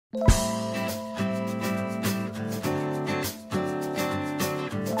Well,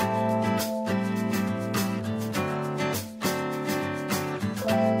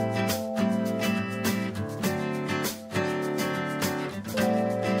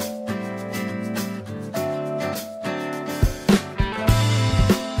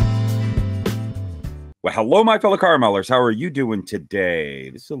 hello, my fellow caramellers. How are you doing today?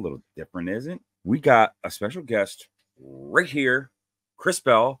 This is a little different, isn't it? We got a special guest right here, Chris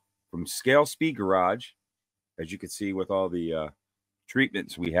Bell from Scale Speed Garage, as you can see with all the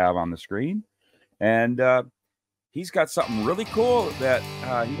treatments we have on the screen. And he's got something really cool that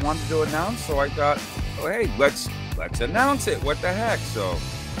he wanted to announce. So I thought, oh, hey, let's announce it. What the heck? So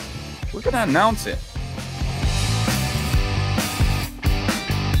we're going to announce it.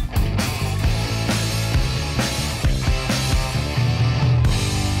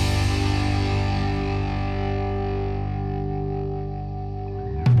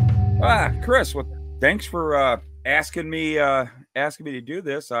 Chris, well, thanks for asking me to do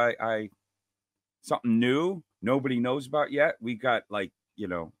this. I something new nobody knows about yet. We got, like, you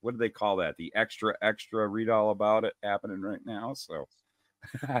know, what do they call that? The extra read all about it happening right now. So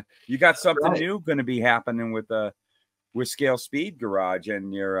you got something new going to be happening with Scale Speed Garage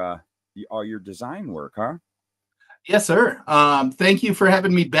and all your design work, huh? Yes, sir. Thank you for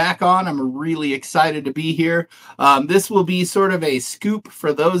having me back on. I'm really excited to be here. This will be sort of a scoop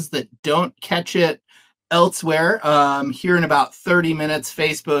for those that don't catch it elsewhere. Here in about 30 minutes,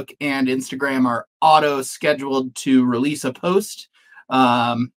 Facebook and Instagram are auto scheduled to release a post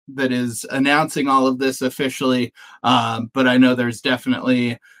that is announcing all of this officially. But I know there's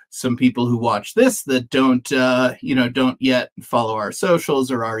definitely some people who watch this that don't yet follow our socials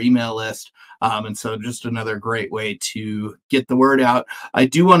or our email list. And so just another great way to get the word out. I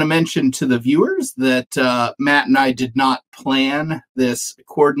do want to mention to the viewers that Matt and I did not plan this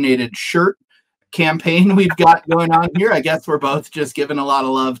coordinated shirt campaign we've got going on here. I guess we're both just giving a lot of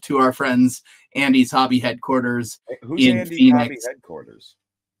love to our friends Andy's Hobby Headquarters in Andy's Phoenix. Hobby Headquarters?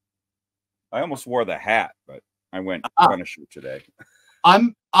 I almost wore the hat, but I went on a shoot today.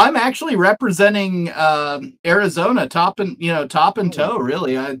 I'm actually representing Arizona top and toe,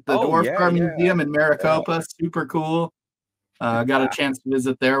 really. The Dwarf Car Museum in Maricopa, super cool. Got a chance to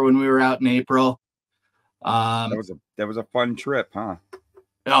visit there when we were out in April. That was a fun trip, huh?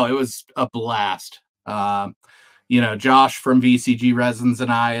 Oh, it was a blast. Josh from VCG Resins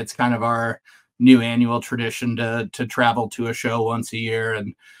and I, it's kind of our new annual tradition to travel to a show once a year and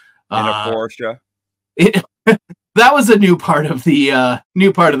in a Porsche. That was a new part of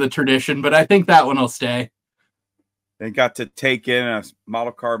the tradition, but I think that one will stay. They got to take in a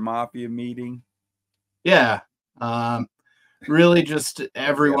model car mafia meeting. Yeah. Really just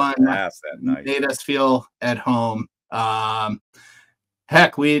everyone made us feel at home.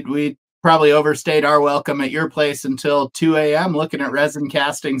 Heck, we probably overstayed our welcome at your place until 2 a.m. looking at resin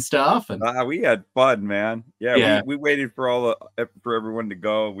casting stuff. And we had fun, man. Yeah. We waited for for everyone to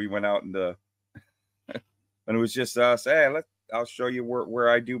go. We went out and it was just us. Hey, I'll show you where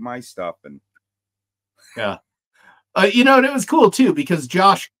I do my stuff. And yeah, and it was cool too because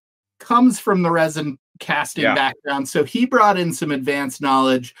Josh comes from the resin casting background, so he brought in some advanced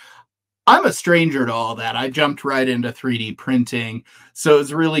knowledge. I'm a stranger to all that. I jumped right into 3D printing, so it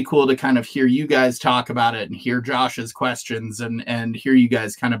was really cool to kind of hear you guys talk about it and hear Josh's questions and hear you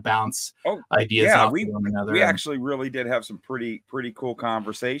guys kind of bounce ideas off one another. We actually really did have some pretty cool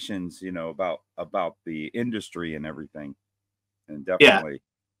conversations, about the industry and everything, and definitely,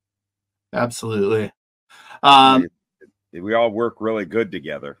 absolutely. We all work really good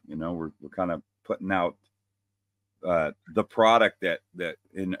together. We're kind of putting out the product that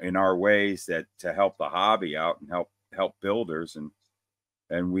in our ways that to help the hobby out and help builders,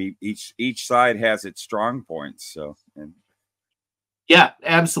 and we each side has its strong points. So yeah,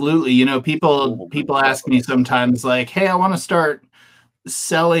 absolutely. People ask me sometimes, like, hey, I want to start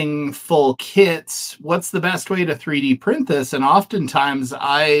selling full kits. What's the best way to 3D print this? And oftentimes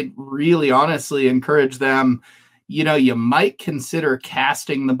I really honestly encourage them, you might consider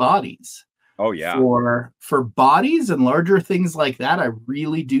casting the bodies. Oh yeah. For bodies and larger things like that, I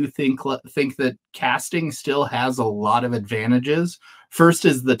really do think that casting still has a lot of advantages. First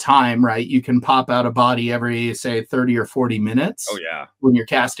is the time, right? You can pop out a body every, say, 30 or 40 minutes. Oh yeah. When you're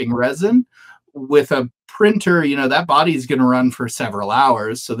casting resin. With a printer, that body is going to run for several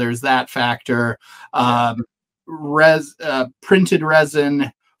hours. So there's that factor. Printed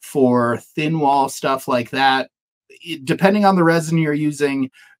resin for thin wall stuff like that, depending on the resin you're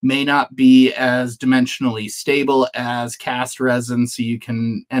using, may not be as dimensionally stable as cast resin. So you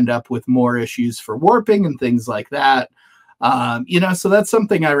can end up with more issues for warping and things like that. You know, so that's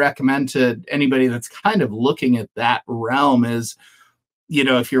something I recommend to anybody that's kind of looking at that realm is, you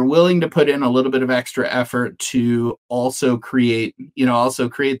know, if you're willing to put in a little bit of extra effort to also create, you know, also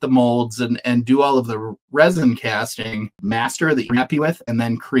create the molds and do all of the resin casting, master that you're happy with, and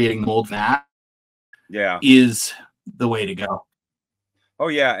then creating mold that is the way to go. Oh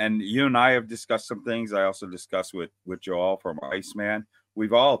yeah, and you and I have discussed some things. I also discussed with Joel from Iceman.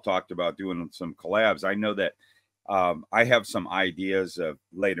 We've all talked about doing some collabs. I know that I have some ideas of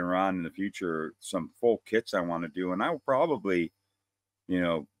later on in the future, some full kits I want to do, and I will probably, you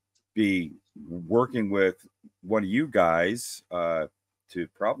know, be working with one of you guys to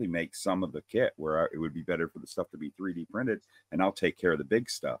probably make some of the kit where it would be better for the stuff to be 3D printed, and I'll take care of the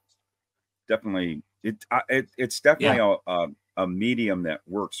big stuff. Definitely, it's definitely a medium that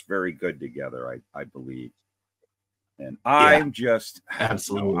works very good together, I believe. And I'm just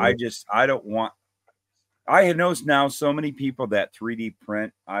absolutely. I don't want. I know now so many people that 3D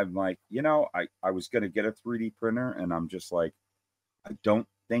print. I'm like, you know, I was going to get a 3D printer, and I'm just like, I don't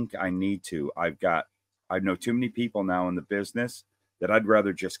think I need to. I know too many people now in the business that I'd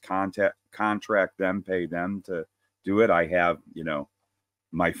rather just contract them, pay them to do it. I have, you know,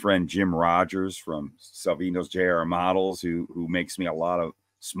 my friend Jim Rogers from Salvino's JR Models, who makes me a lot of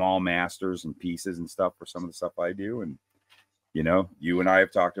small masters and pieces and stuff for some of the stuff I do. And, you know, you and I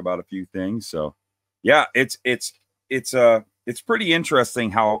have talked about a few things. So yeah, it's pretty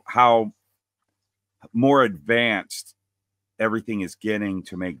interesting how more advanced everything is getting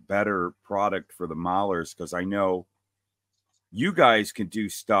to make better product for the maulers. Cause I know you guys can do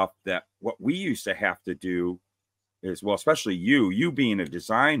stuff that what we used to have to do is, well, especially you being a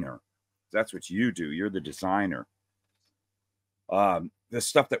designer, that's what you do. You're the designer. The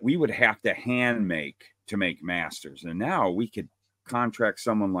stuff that we would have to hand make to make masters. And now we could contract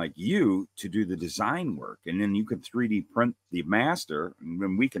someone like you to do the design work. And then you can 3D print the master, and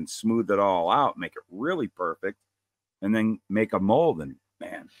then we can smooth it all out, make it really perfect, and then make a mold. And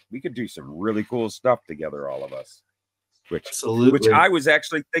man, we could do some really cool stuff together, all of us. Which I was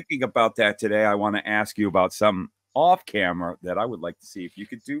actually thinking about that today. I want to ask you about something off camera that I would like to see if you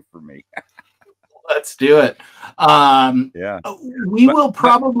could do for me. Let's do it. We will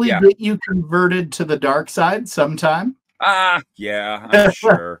probably get you converted to the dark side sometime. Yeah, I'm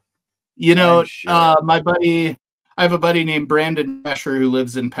sure. You know, I have a buddy named Brandon Escher who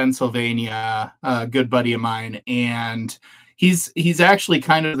lives in Pennsylvania, a good buddy of mine, and he's actually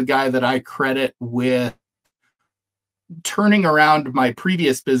kind of the guy that I credit with turning around my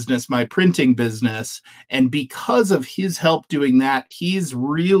previous business, my printing business. And because of his help doing that, he's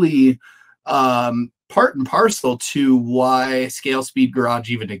really part and parcel to why Scale Speed Garage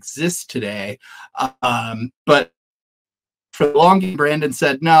even exists today. But for the longest, Brandon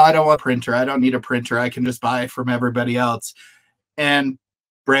said, no, I don't want a printer. I don't need a printer. I can just buy from everybody else. And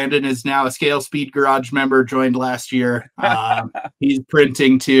Brandon is now a Scale Speed Garage member, joined last year. He's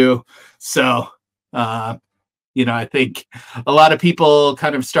printing too. So, you know, I think a lot of people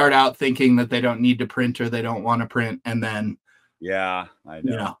kind of start out thinking that they don't need to print or they don't want to print. And then, I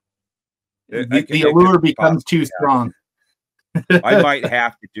know. You know, the allure becomes too strong. I might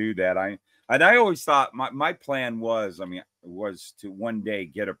have to do that. I always thought my plan was to one day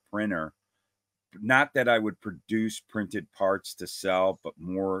get a printer. Not that I would produce printed parts to sell, but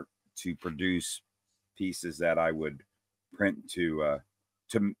more to produce pieces that I would print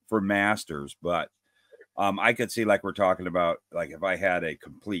for masters. But I could see, like we're talking about, like if I had a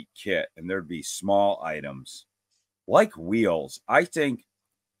complete kit and there'd be small items like wheels. I think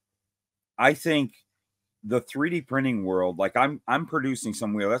the 3D printing world, like I'm producing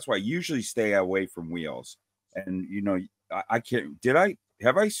some wheel. That's why I usually stay away from wheels. And you know, I can't.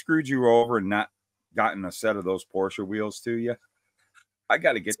 Have I screwed you over and not gotten a set of those Porsche wheels to you? I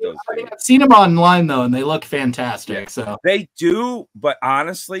got to get those. I've seen them online though, and they look fantastic. Yeah, so they do, but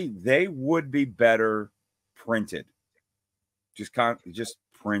honestly, they would be better printed. Just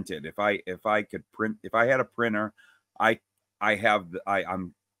printed. If I could print, if I had a printer, I'm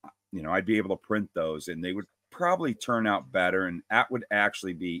you know, I'd be able to print those and they would probably turn out better. And that would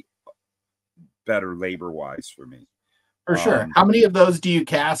actually be better labor wise for me. For sure. How many of those do you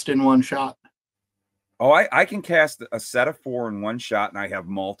cast in one shot? Oh, I can cast a set of 4 in one shot, and I have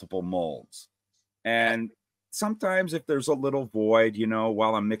multiple molds. And sometimes if there's a little void, you know,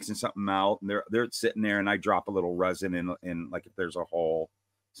 while I'm mixing something out, and they're sitting there and I drop a little resin in like if there's a hole,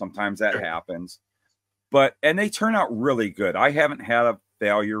 sometimes that happens. And they turn out really good. I haven't had a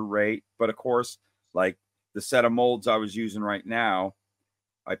failure rate, but of course, like the set of molds I was using right now,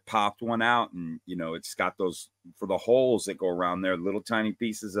 I popped one out and, you know, it's got those for the holes that go around there, little tiny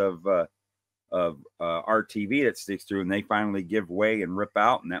pieces of RTV that sticks through, and they finally give way and rip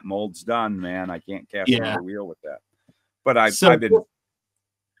out, and that mold's done, man. I can't cast another wheel with that. But I've been.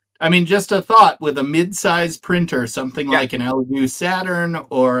 I mean, just a thought, with a mid-size printer, something like an AZLeo Saturn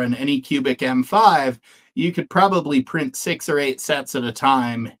or an Anycubic M5, you could probably print 6 or 8 sets at a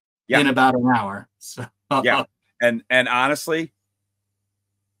time in about an hour. So. Yeah, and honestly,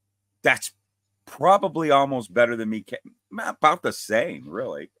 that's probably almost better than me. About the same,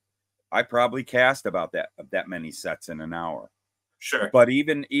 really. I probably cast about that many sets in an hour. Sure. But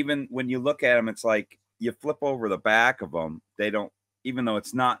even when you look at them, it's like you flip over the back of them. They don't, even though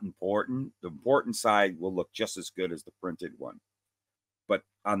it's not important, the important side will look just as good as the printed one. But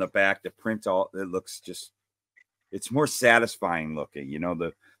on the back, the print, it looks just, it's more satisfying looking. You know,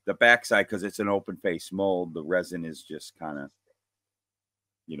 the backside, because it's an open face mold, the resin is just kind of,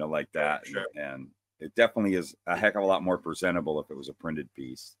 you know, like that. Sure. And it definitely is a heck of a lot more presentable if it was a printed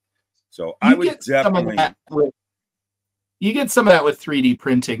piece. So I would definitely. You get some of that with 3D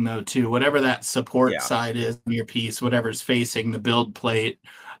printing, though, too. Whatever that support side is in your piece, whatever's facing the build plate,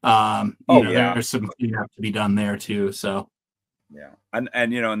 there's some cleanup to be done there too. So, yeah,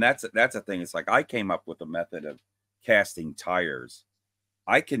 and you know, and that's a thing. It's like I came up with a method of casting tires.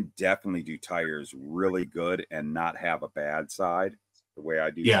 I can definitely do tires really good and not have a bad side the way I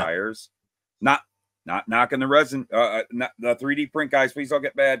do tires. Not knocking the resin, the 3D print guys. Please don't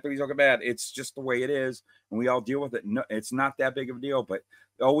get mad. Please don't get mad. It's just the way it is, and we all deal with it. No, it's not that big of a deal. But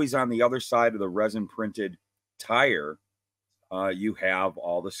always on the other side of the resin printed tire, you have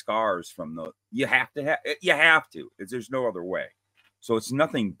all the scars from the. You have to. There's no other way. So it's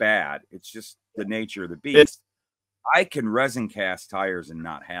nothing bad. It's just the nature of the beast. I can resin cast tires and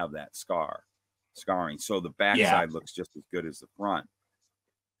not have that scarring. So the backside looks just as good as the front.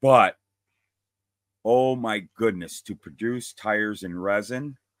 But oh my goodness, to produce tires in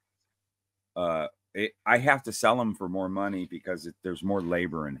resin, I have to sell them for more money because there's more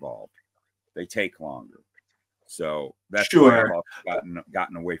labor involved. They take longer. So that's why I've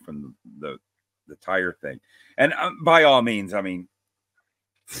gotten away from the tire thing. And by all means, I mean,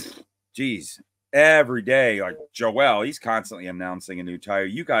 geez, every day, like Joel, he's constantly announcing a new tire.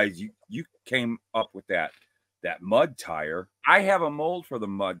 You guys, you came up with that mud tire. I have a mold for the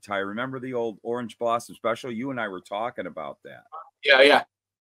mud tire. Remember the old Orange Blossom Special? You and I were talking about that. Yeah.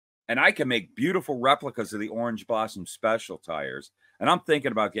 And I can make beautiful replicas of the Orange Blossom Special tires. And I'm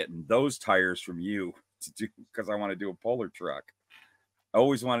thinking about getting those tires from you to do, because I want to do a polar truck. I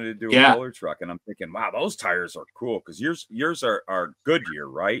always wanted to do a polar truck. And I'm thinking, wow, those tires are cool, because yours are Goodyear,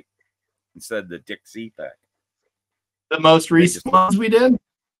 right? Instead of the Dick Z-Pack. The most recent ones we did?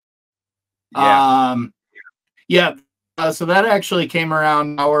 Yeah. So that actually came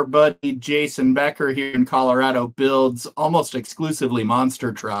around. Our buddy Jason Becker here in Colorado builds almost exclusively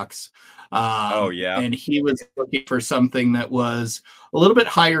monster trucks. And he was looking for something that was a little bit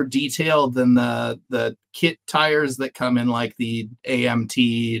higher detail than the kit tires that come in, like the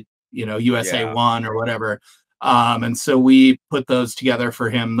AMT, USA 1 or whatever. And so we put those together for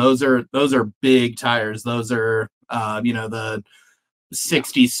him. Those are big tires. Those are the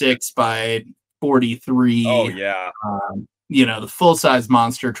 66 by 43. Oh yeah. The full size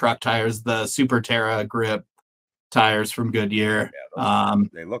monster truck tires, the Super Terra grip tires from Goodyear. Yeah,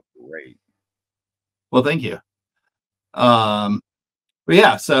 they look great. Well, thank you. But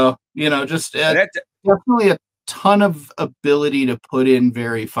yeah, so just definitely a ton of ability to put in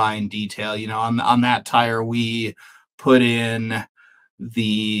very fine detail. On that tire, we put in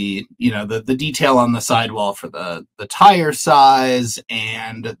the detail on the sidewall for the tire size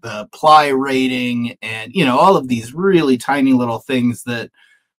and the ply rating, and all of these really tiny little things that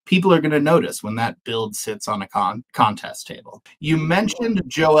people are going to notice when that build sits on a contest table. You mentioned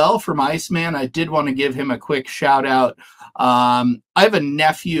Joel from Iceman. I did want to give him a quick shout out. I have a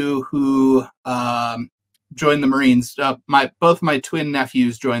nephew who joined the Marines. Both my twin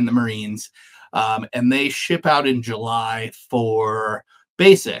nephews joined the Marines, and they ship out in July for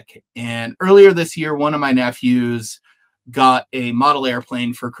basic. And earlier this year, one of my nephews got a model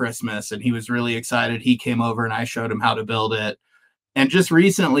airplane for Christmas, and he was really excited. He came over and I showed him how to build it. And just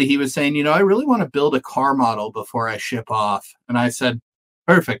recently he was saying, I really want to build a car model before I ship off. And I said,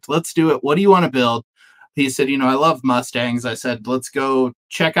 perfect, let's do it. What do you want to build? He said, I love Mustangs. I said, let's go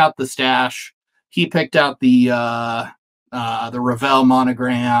check out the stash. He picked out the Revell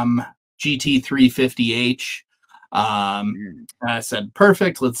Monogram GT350H. And I said,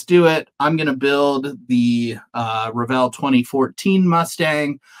 perfect, let's do it. I'm going to build the Revell 2014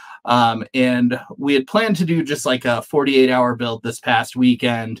 Mustang. And we had planned to do just like a 48-hour build this past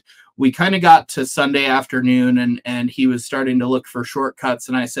weekend. We kind of got to Sunday afternoon and he was starting to look for shortcuts.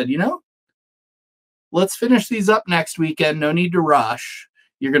 And I said, let's finish these up next weekend. No need to rush.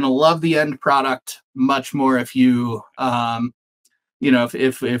 You're going to love the end product much more if you,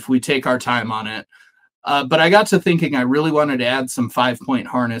 if we take our time on it. But I got to thinking I really wanted to add some 5-point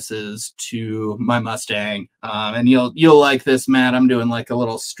harnesses to my Mustang. And you'll like this, Matt. I'm doing like a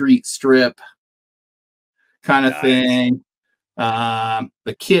little street strip kind of thing.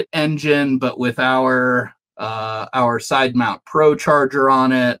 The kit engine, but with our side mount Pro charger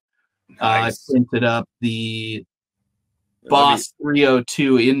on it. I printed up the Boss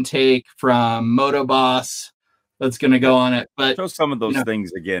 302 intake from Motoboss. That's going to go on it. But show some of those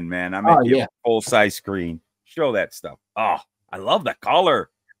things again, man. I mean, a full size screen. Show that stuff. Oh, I love the color.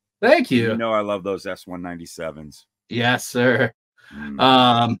 Thank you. You know, I love those S197s. Yes, sir.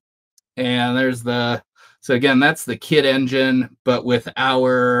 And there's so again, that's the kit engine, but with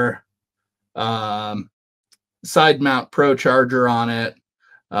our side mount Pro charger on it.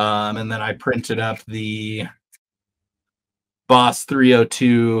 And then I printed up the Boss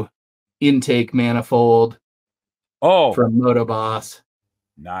 302 intake manifold. From Motoboss.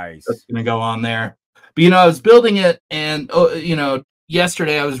 Nice. That's going to go on there. But, I was building it, and,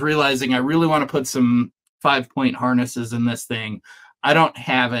 yesterday I was realizing I really want to put some 5-point harnesses in this thing. I don't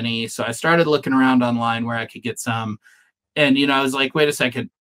have any, so I started looking around online where I could get some. And, I was like, wait a second.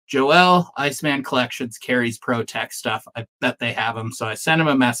 Joel, Iceman Collections carries ProTech stuff. I bet they have them. So I sent him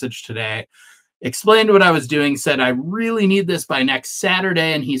a message today, explained what I was doing, said, I really need this by next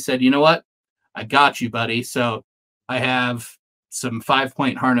Saturday. And he said, you know what? I got you, buddy. So I have some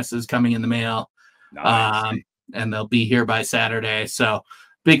 5-point harnesses coming in the mail, and they'll be here by Saturday. So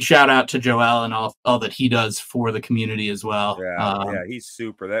big shout out to Joel and all that he does for the community as well. Yeah, he's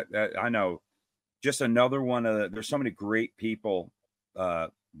super. That I know. Just another one of the. There's so many great people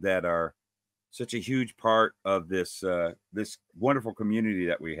that are such a huge part of this this wonderful community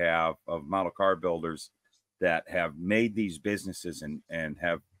that we have of model car builders that have made these businesses and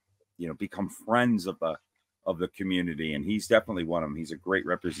have become friends of the community, and he's definitely one of them. He's a great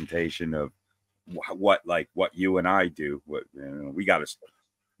representation of what you and I do. What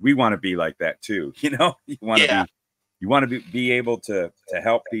we want to be like that too. You want to be able to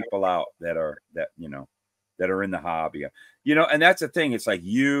help people out that are in the hobby. And that's the thing. It's like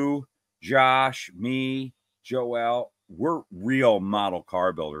you, Josh, me, Joel, we're real model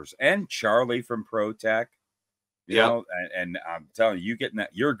car builders, and Charlie from ProTech. You know, and I'm telling you, getting that,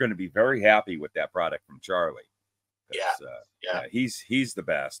 you're going to be very happy with that product from Charlie. He's the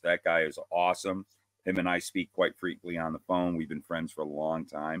best. That guy is awesome. Him and I speak quite frequently on the phone. We've been friends for a long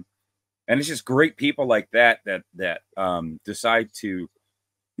time, and it's just great people like that decide to,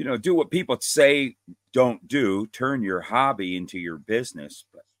 do what people say don't do, turn your hobby into your business.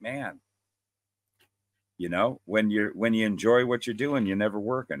 But man, when you enjoy what you're doing, you're never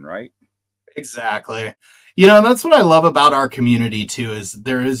working, right? Exactly. That's what I love about our community too, is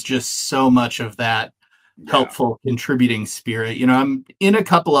there is just so much of that helpful contributing spirit. I'm in a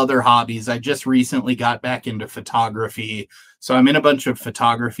couple other hobbies. I just recently got back into photography. So I'm in a bunch of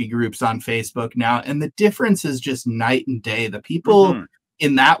photography groups on Facebook now. And the difference is just night and day. The people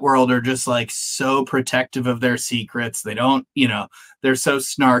in that world are just like so protective of their secrets. They don't, they're so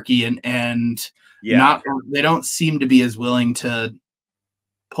snarky and they don't seem to be as willing to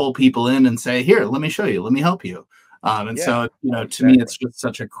pull people in and say, here, let me show you, let me help you. So, to me, it's just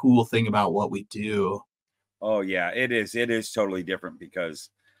such a cool thing about what we do. Oh yeah, it is. It is totally different because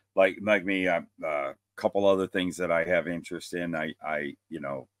like me, a couple other things that I have interest in, I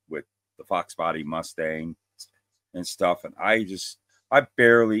with the Fox Body Mustang and stuff. And I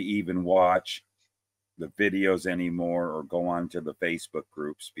barely even watch the videos anymore or go on to the Facebook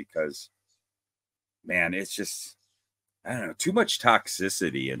groups because man, it's just, I don't know, too much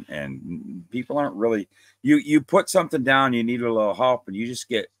toxicity and people aren't really, you put something down, you need a little help, and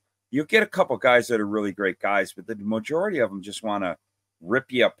you'll get a couple guys that are really great guys, but the majority of them just want to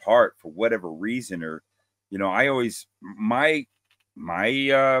rip you apart for whatever reason. Or, I always, my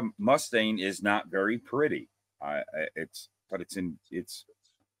Mustang is not very pretty. It's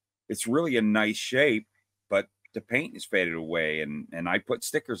really a nice shape, but the paint is faded away and I put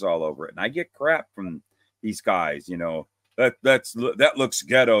stickers all over it and I get crap from these guys, that looks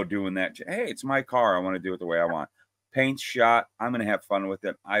ghetto doing that. Hey, it's my car. I want to do it the way I want. Paint's shot. I'm going to have fun with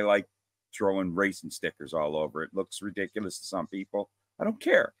it. I like throwing racing stickers all over it. Looks ridiculous to some people. I don't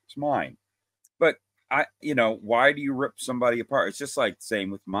care. It's mine. But why do you rip somebody apart? It's just like same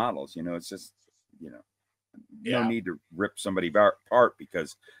with models. It's just, no need to rip somebody apart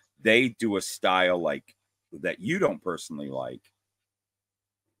because they do a style like that you don't personally like.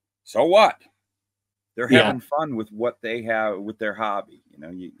 So what? they're having fun with what they have with their hobby, you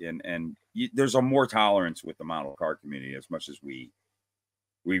know. There's a more tolerance with the model car community, as much as we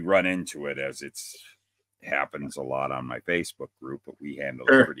run into it, as it's happens a lot on my Facebook group, but we handle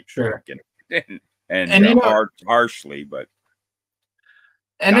it pretty quick and harshly. But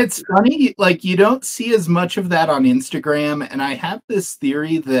it's funny, like, you don't see as much of that on Instagram, and I have this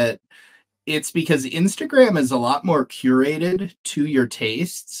theory that it's because Instagram is a lot more curated to your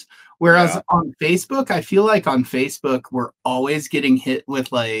tastes. Whereas on Facebook, I feel like on Facebook, we're always getting hit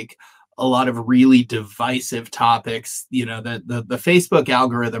with like a lot of really divisive topics. You know, the Facebook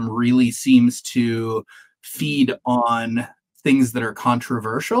algorithm really seems to feed on things that are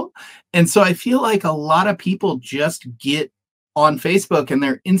controversial. And so I feel like a lot of people just get on Facebook and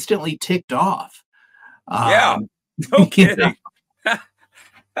they're instantly ticked off. No kidding.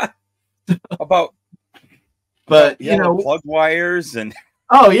 About you know, plug wires and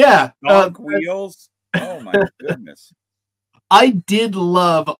wheels. Oh my goodness. I did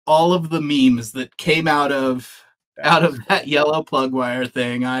love all of the memes that came out of that yellow plug wire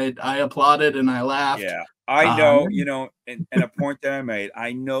thing. I applauded and I laughed. Yeah, I know, you know, and a point that I made,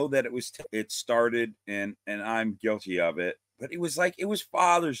 I know that it started and I'm guilty of it, but it was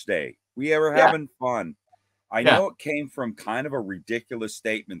Father's Day. We were having fun. I know it came from kind of a ridiculous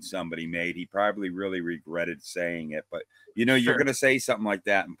statement somebody made. He probably really regretted saying it, but you know, you're going to say something like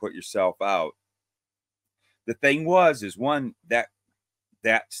that and put yourself out. The thing is one, that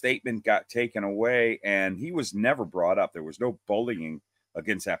statement got taken away and he was never brought up. There was no bullying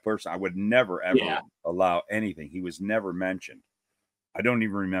against that person. I would never, ever allow anything. He was never mentioned. I don't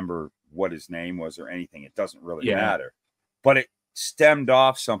even remember what his name was or anything. It doesn't really matter, but it stemmed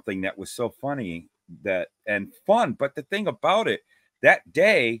off something that was so funny and fun. But the thing about it, that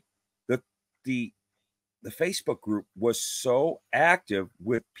day, the Facebook group was so active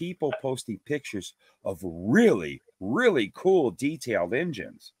with people posting pictures of really, really cool detailed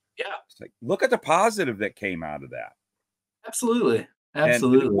engines. Yeah. It's like, look at the positive that came out of that. Absolutely. And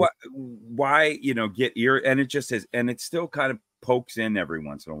why, you know, get and it just is, and it still kind of pokes in every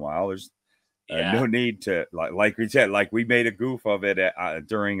once in a while. There's no need to, like we said, like we made a goof of it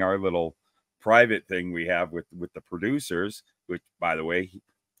during our little private thing we have with the producers, which, by the way,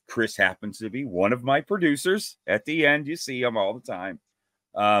 Chris happens to be one of my producers. At the end, you see him all the time.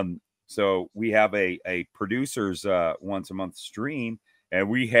 So we have a producers once a month stream, and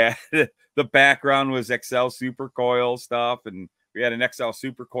we had the background was XL Supercoil stuff, and we had an XL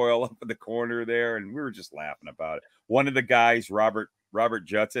Supercoil up in the corner there, and we were just laughing about it. One of the guys, Robert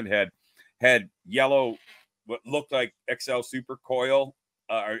Judson, had yellow, what looked like XL Supercoil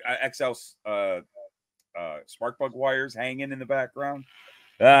or XL spark plug wires hanging in the background.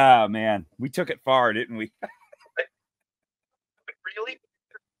 Ah, man, we took it far, didn't we? Really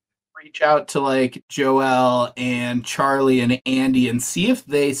reach out to like Joel and Charlie and Andy and see if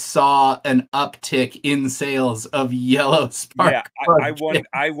they saw an uptick in sales of yellow spark plug.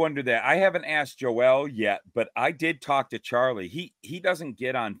 I wonder that. I haven't asked Joel yet, but I did talk to Charlie. He doesn't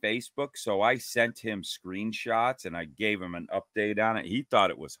get on Facebook, so I sent him screenshots and I gave him an update on it. He thought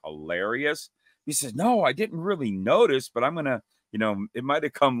it was hilarious. He says, "No, I didn't really notice, but I'm gonna, you know, it might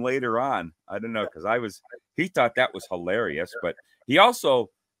have come later on. I don't know, because he thought that was hilarious, but he also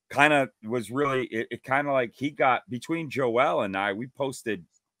kind of was really, it kind of like he got between Joel and I, we posted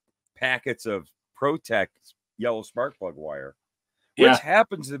packets of Protec yellow spark plug wire, which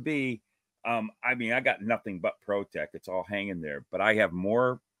happens to be, I mean, I got nothing but Protec. It's all hanging there, but I have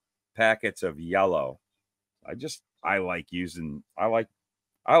more packets of yellow. I like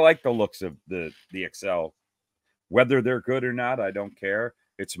the looks of the XL. Whether they're good or not, I don't care.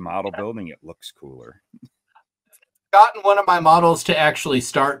 It's model building. It looks cooler. Gotten one of my models to actually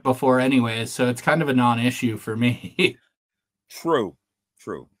start before anyway, so it's kind of a non-issue for me. True.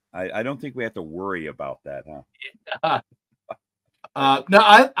 I don't think we have to worry about that, huh?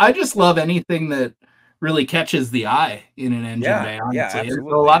 No, I just love anything that really catches the eye in an engine bay, honestly. Yeah,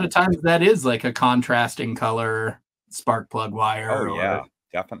 absolutely. A lot of times that is like a contrasting color spark plug wire. Oh, yeah,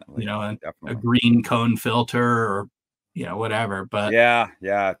 definitely. You know, a green cone filter or, you know, whatever. But yeah,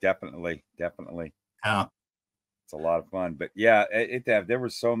 definitely. Yeah. It's a lot of fun. But yeah, there were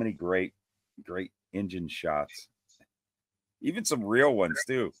so many great engine shots. Even some real ones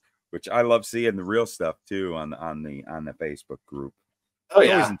too, which I love seeing the real stuff too on the Facebook group. Oh,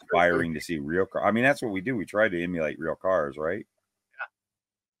 it's always inspiring to see real cars. I mean, that's what we do. We try to emulate real cars, right?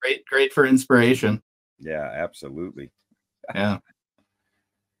 Yeah. Great for inspiration. Yeah, absolutely. Yeah.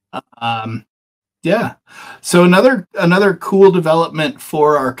 Yeah. So another cool development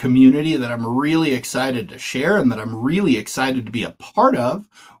for our community that I'm really excited to share and that I'm really excited to be a part of,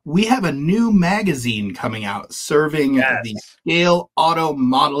 we have a new magazine coming out serving the Yes. scale auto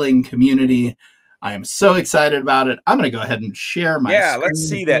modeling community. I am so excited about it. I'm going to go ahead and share my Yeah, let's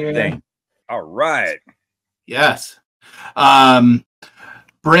screen see that here. thing. All right. Yes. Um,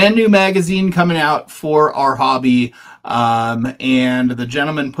 brand new magazine coming out for our hobby, and the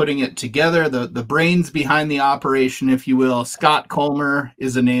gentleman putting it together, the brains behind the operation, if you will, Scott Colmer,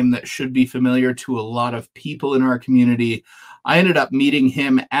 is a name that should be familiar to a lot of people in our community. I ended up meeting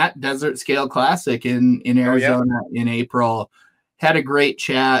him at Desert Scale Classic in Oh, yeah. Arizona in April. Had a great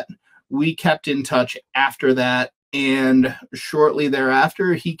chat. We kept in touch after that, and shortly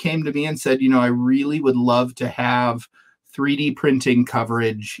thereafter he came to me and said, I really would love to have 3D printing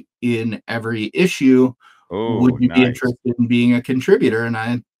coverage in every issue. Would Oh, you be nice. interested in being a contributor? And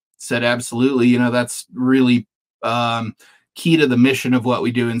I said, absolutely. That's really key to the mission of what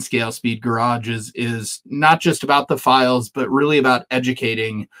we do in Scale Speed Garage is not just about the files, but really about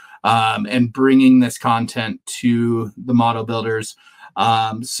educating and bringing this content to the model builders.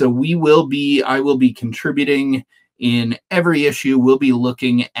 So I will be contributing in every issue. We'll be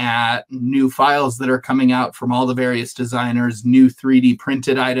looking at new files that are coming out from all the various designers, new 3D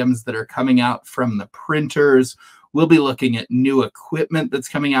printed items that are coming out from the printers. We'll be looking at new equipment that's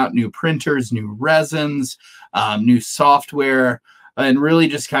coming out, new printers, new resins, new software, and really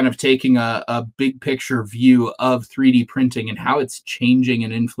just kind of taking a big picture view of 3D printing and how it's changing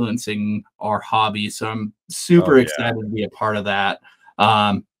and influencing our hobby. So I'm Oh, super yeah. excited to be a part of that.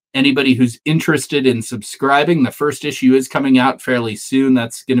 Anybody who's interested in subscribing, the first issue is coming out fairly soon.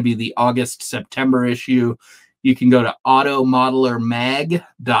 That's going to be the August-September issue. You can go to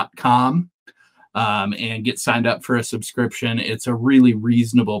automodelermag.com and get signed up for a subscription. It's a really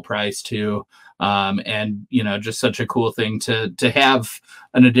reasonable price too. And just such a cool thing to have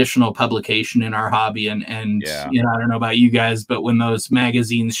an additional publication in our hobby. And Yeah. I don't know about you guys, but when those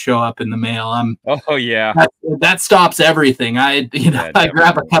magazines show up in the mail, Oh, yeah. that stops everything. I Yeah,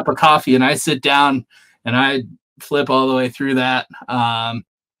 grab a definitely. cup of coffee and I sit down and I flip all the way through that.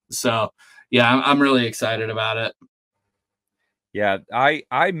 So yeah, I'm really excited about it. Yeah,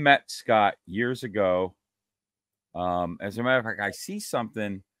 I met Scott years ago. As a matter of fact, I see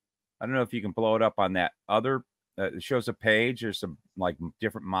something. I don't know if you can blow it up on that other. It shows a page. There's some like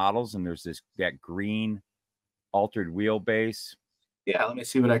different models, and there's that green altered wheelbase. Yeah, let me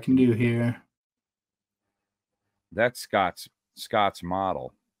see what I can do here. That's Scott's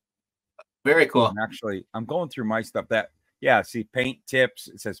model. Very cool. And actually, I'm going through my stuff. See paint tips.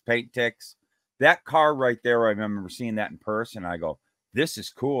 It says paint ticks. That car right there, I remember seeing that in person. I go, this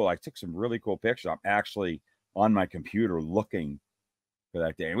is cool. I took some really cool pictures. I'm actually on my computer looking for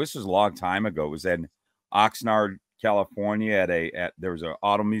that day. This was a long time ago. It was in Oxnard, California. There was an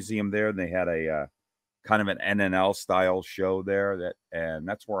auto museum there, and they had a kind of an NNL style show there. And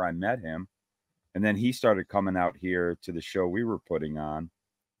that's where I met him. And then he started coming out here to the show we were putting on.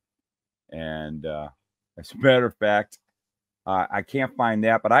 And as a matter of fact, I can't find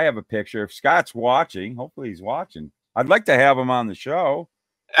that, but I have a picture. If Scott's watching, hopefully he's watching. I'd like to have him on the show.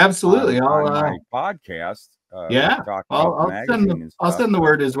 Absolutely. On my podcast. Yeah, talk about the magazine and stuff. I'll send the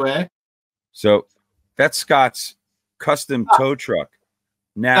word his way. So that's Scott's custom tow truck.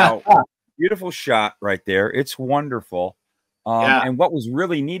 Now, beautiful shot right there. It's wonderful. And what was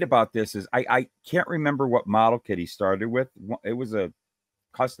really neat about this is I can't remember what model kit he started with. It was a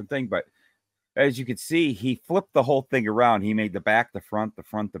custom thing, but as you can see, he flipped the whole thing around. He made the back, the front,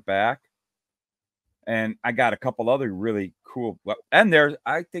 the back. And I got a couple other really cool. And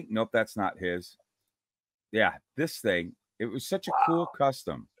I think, nope, that's not his. Yeah, this thing. It was such a cool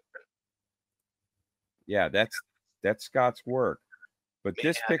custom. Yeah, that's Scott's work. But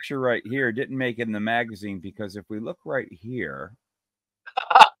this picture right here didn't make it in the magazine because if we look right here,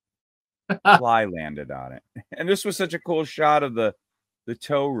 fly landed on it. And this was such a cool shot of the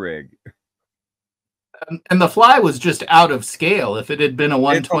tow rig. And the fly was just out of scale. If it had been a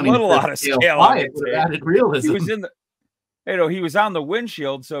 120 out of scale fly, it would have added realism. He was he was on the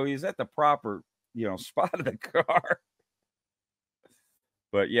windshield, so he's at the proper, spot of the car.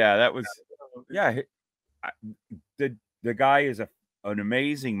 But yeah, that was the guy is an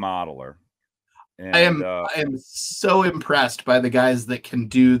amazing modeler. And, I am so impressed by the guys that can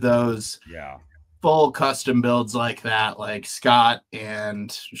do those full custom builds like that, like Scott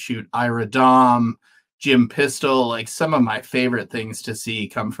and Ira Dom, Jim Pistol. Like some of my favorite things to see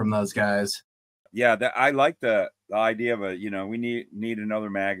come from those guys. Yeah, I like the idea of we need another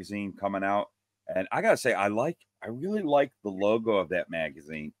magazine coming out. And I gotta say, I like I really like the logo of that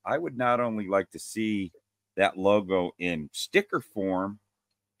magazine. I would not only like to see that logo in sticker form,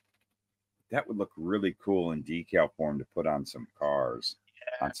 that would look really cool in decal form to put on some cars,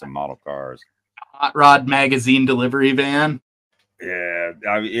 on some model cars. Hot Rod magazine delivery van. Yeah,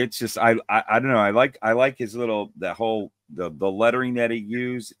 I mean, it's just I don't know. I like his little the lettering that he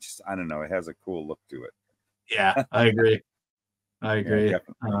used. It's just I don't know. It has a cool look to it. Yeah, I agree. I Yeah, agree.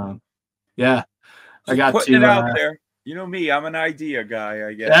 definitely. Yeah, I Just got putting it to. out there. You know me, I'm an idea guy,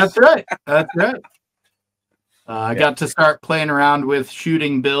 I guess. That's right. That's right. I Yeah. got to start playing around with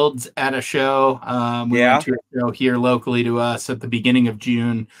shooting builds at a show. We went to a show here locally to us at the beginning of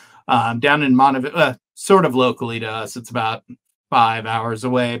June, down in Monteville, sort of locally to us. It's about 5 hours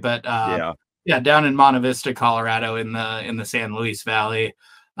away, but yeah, down in Monte Vista, Colorado, in the San Luis Valley.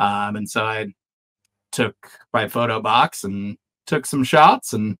 And so I took my photo box and took some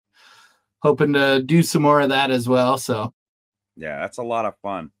shots, and hoping to do some more of that as well. So yeah, that's a lot of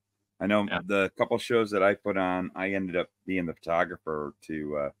fun. I know the couple shows that I put on, I ended up being the photographer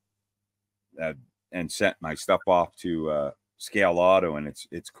to and sent my stuff off to Scale Auto, and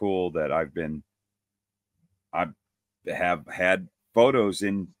it's cool that I have had photos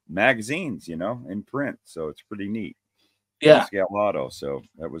in magazines, you know, in print, so it's pretty neat. Yeah, Scale Auto, so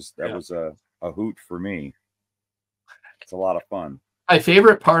that was a hoot for me. It's a lot of fun. My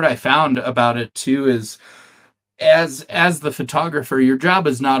favorite part I found about it too is as the photographer, your job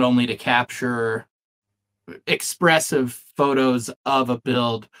is not only to capture expressive photos of a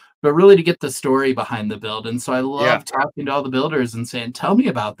build, but really to get the story behind the build. And so I love talking to all the builders and saying, tell me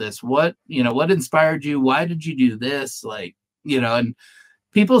about this. What inspired you? Why did you do this? Like, and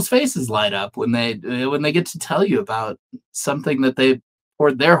people's faces light up when they get to tell you about something that they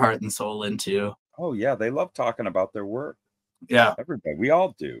poured their heart and soul into. Oh yeah, they love talking about their work. Yeah. Everybody, we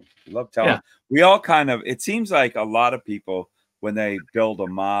all do. We love telling. We all kind of, it seems like a lot of people, when they build a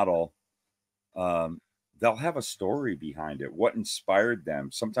model, they'll have a story behind it. What inspired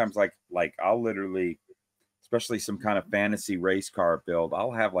them? Sometimes like I'll literally, especially some kind of fantasy race car build,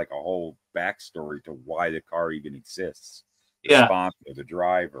 I'll have like a whole backstory to why the car even exists. The sponsor, the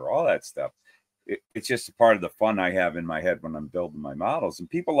driver, all that stuff. It's just a part of the fun I have in my head when I'm building my models. And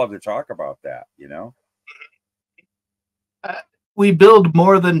people love to talk about that, you know? We build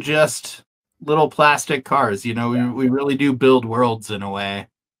more than just little plastic cars. We really do build worlds in a way.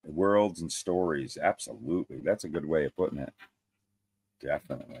 Worlds and stories. Absolutely. That's a good way of putting it.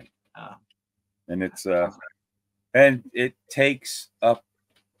 Definitely. And it's and it takes up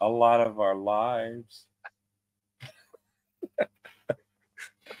a lot of our lives.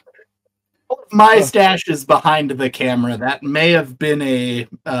 My stash is behind the camera. That may have been a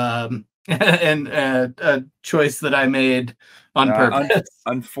choice that I made on purpose.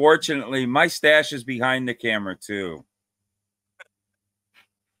 Unfortunately, my stash is behind the camera too.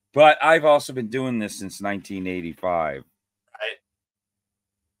 But I've also been doing this since 1985. Right.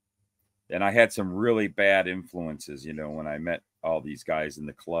 And I had some really bad influences, when I met all these guys in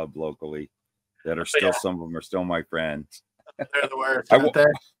the club locally that are still, some of them are still my friends. They're the worst, aren't they?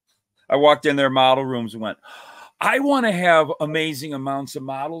 I walked in their model rooms and went, I want to have amazing amounts of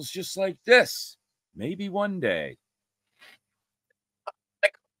models just like this. Maybe one day.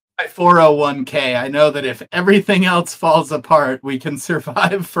 Like my 401k, I know that if everything else falls apart, we can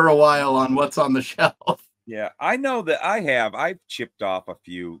survive for a while on what's on the shelf. Yeah, I know that I've chipped off a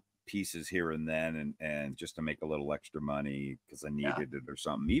few pieces here and then and just to make a little extra money because I needed it or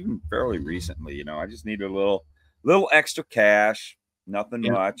something. Even fairly recently, I just needed a little extra cash. Nothing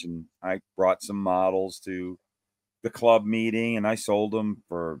much, and I brought some models to the club meeting, and I sold them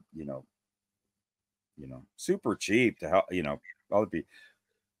for super cheap to help other people.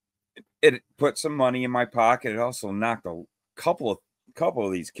 It put some money in my pocket. It also knocked a couple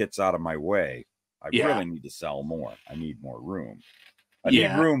of these kits out of my way. I really need to sell more. I need more room. I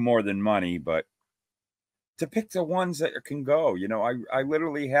need room more than money, but to pick the ones that can go. I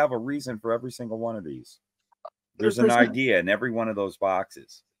literally have a reason for every single one of these. There's 100%. An idea in every one of those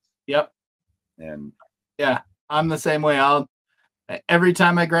boxes. Yep. And yeah, I'm the same way. Every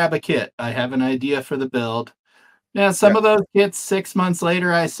time I grab a kit, I have an idea for the build. Now, some of those kits 6 months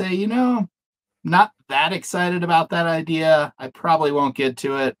later, I say, not that excited about that idea. I probably won't get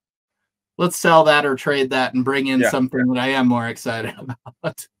to it. Let's sell that or trade that and bring in something that I am more excited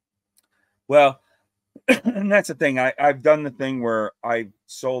about. Well, and that's the thing. I've done the thing where I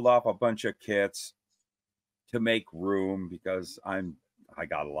sold off a bunch of kits to make room because I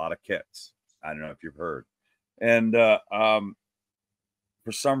got a lot of kits. I don't know if you've heard. And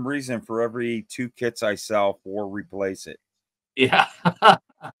for some reason, for every 2 kits I sell, 4 replace it. Yeah.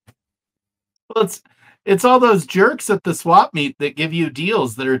 Well, It's all those jerks at the swap meet that give you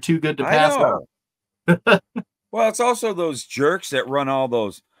deals that are too good to I pass up. know. Well, it's also those jerks that run all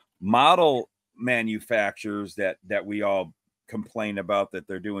those model manufacturers that we all complain about, that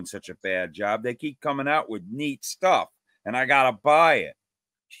they're doing such a bad job. They keep coming out with neat stuff, and I gotta buy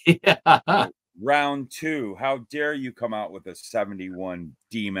it. Yeah. Round two. How dare you come out with a 71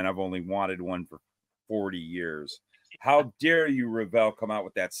 Demon? I've only wanted one for 40 years. How dare you, Revell, come out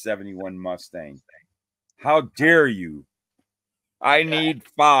with that 71 Mustang? How dare you? I need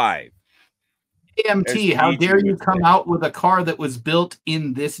 5. There's AMT, how dare Dimitri you with come out with a car that was built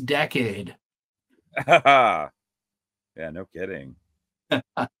in this decade? yeah, no kidding.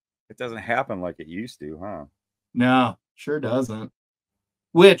 It doesn't happen like it used to, huh? No, sure doesn't.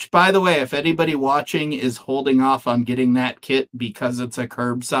 Which, by the way, if anybody watching is holding off on getting that kit because it's a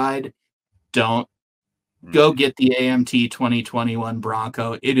curbside, don't. Go get the AMT 2021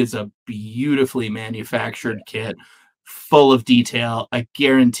 Bronco. It is a beautifully manufactured kit, full of detail. I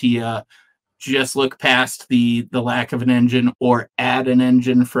guarantee you, just look past the lack of an engine or add an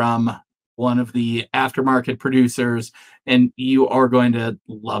engine from one of the aftermarket producers, and you are going to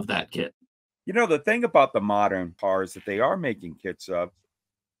love that kit. You know, the thing about the modern cars that they are making kits of,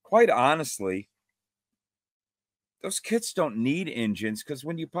 quite honestly, those kits don't need engines, because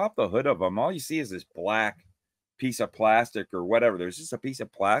when you pop the hood of them, all you see is this black piece of plastic or whatever. There's just a piece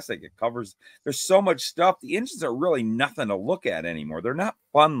of plastic. It covers. There's so much stuff. The engines are really nothing to look at anymore. They're not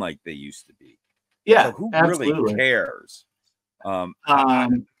fun like they used to be. Yeah, so who absolutely. really cares? I've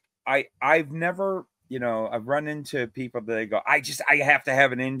never, I've run into people that they go, I have to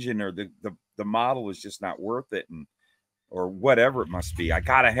have an engine, or the model is just not worth it, or whatever it must be. I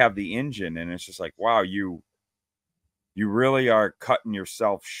gotta have the engine. And it's just like, wow, you really are cutting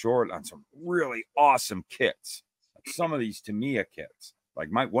yourself short on some really awesome kits. Like some of these Tamiya kits. Like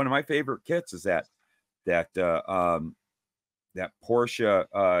one of my favorite kits is that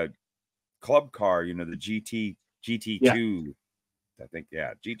Porsche club car, the GT2. Yeah. I think,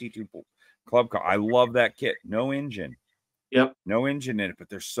 yeah, GT2 club car. I love that kit. No engine. Yep. No engine in it, but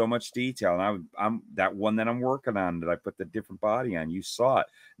there's so much detail. And I'm that one that I'm working on, that I put the different body on. You saw it.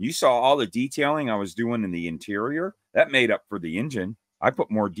 You saw all the detailing I was doing in the interior. That made up for the engine. I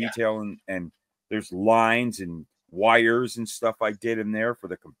put more detail in, and there's lines and wires and stuff I did in there for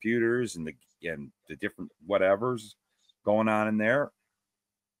the computers and the different whatevers going on in there.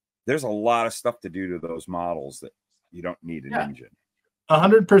 There's a lot of stuff to do to those models that you don't need an engine.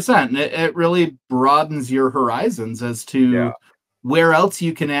 100%. It really broadens your horizons as to where else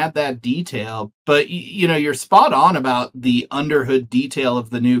you can add that detail. But you're spot on about the underhood detail of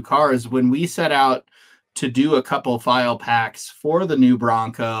the new cars. When we set out to do a couple file packs for the new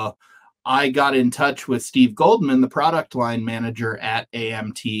Bronco, I got in touch with Steve Goldman, the product line manager at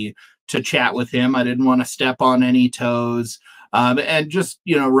AMT, to chat with him. I didn't want to step on any toes. And just,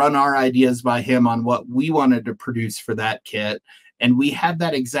 run our ideas by him on what we wanted to produce for that kit. And we had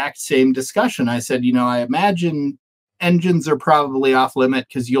that exact same discussion. I said, I imagine engines are probably off limit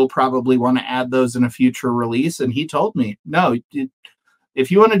because you'll probably want to add those in a future release. And he told me, no,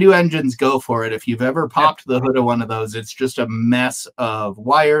 if you want to do engines, go for it. If you've ever popped the hood of one of those, it's just a mess of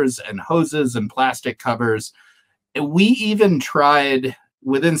wires and hoses and plastic covers. We even tried,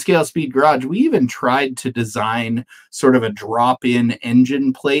 within Scale Speed Garage, we even tried to design sort of a drop-in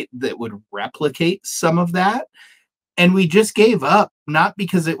engine plate that would replicate some of that. And we just gave up, not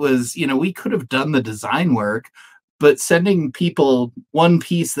because it was, we could have done the design work, but sending people one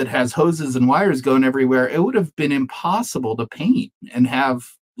piece that has hoses and wires going everywhere, it would have been impossible to paint and have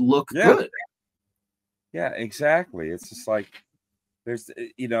look good. Yeah, exactly. It's just like, there's,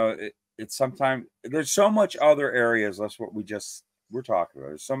 it's sometimes there's so much other areas. That's what we're talking about.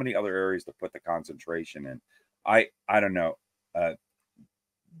 There's so many other areas to put the concentration in. I don't know.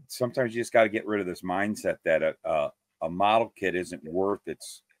 Sometimes you just got to get rid of this mindset that a model kit isn't worth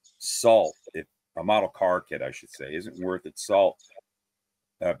its salt. A model car kit, I should say, isn't worth its salt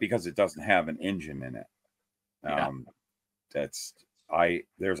because it doesn't have an engine in it.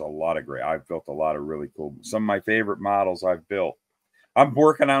 There's a lot of great. I've built a lot of really cool. Some of my favorite models I've built. I'm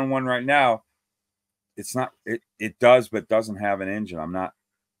working on one right now. It's not. It does, but doesn't have an engine. I'm not,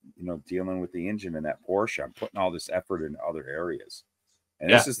 dealing with the engine in that Porsche. I'm putting all this effort into other areas.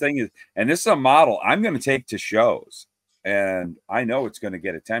 And this is a model I'm going to take to shows. And I know it's going to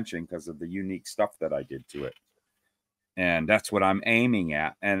get attention because of the unique stuff that I did to it. And that's what I'm aiming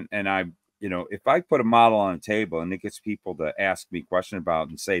at. And I, if I put a model on a table and it gets people to ask me questions about it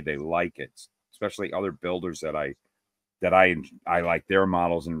and say they like it, especially other builders that I like their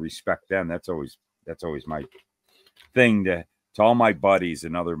models and respect them. That's always my thing, to to all my buddies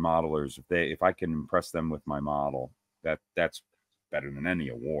and other modelers, if I can impress them with my model, that's better than any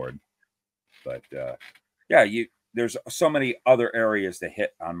award. But yeah, there's so many other areas to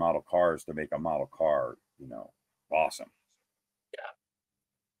hit on model cars to make a model car, awesome. Yeah.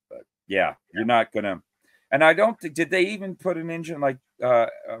 But yeah, you're not gonna. And I don't think, did they even put an engine like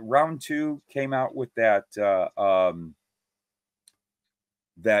round 2 came out with that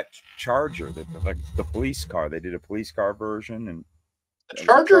that Charger, the police car. They did a police car version, and The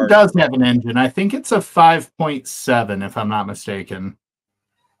Charger does have an engine. I think it's a 5.7, if I'm not mistaken.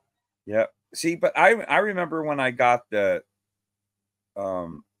 Yeah. See, but I remember when I got the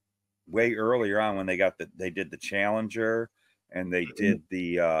way earlier on when they did the Challenger, and they did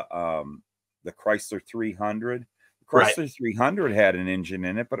the Chrysler 300. The Chrysler 300 had an engine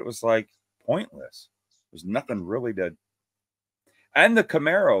in it, but it was like pointless. There's nothing really to. And the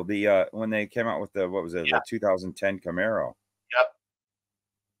Camaro, when they came out with the 2010 Camaro. Yep.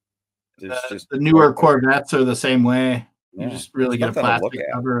 The newer Corvettes are the same way. You just really get a plastic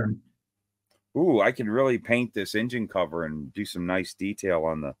cover. Ooh, I can really paint this engine cover and do some nice detail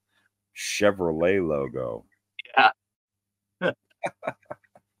on the Chevrolet logo. Yeah.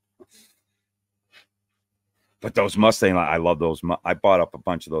 But those Mustang, I love those. I bought up a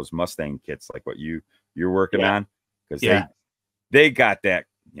bunch of those Mustang kits, like what you're working on, because they got that,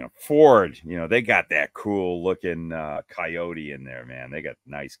 Ford, they got that cool looking Coyote in there, man. They got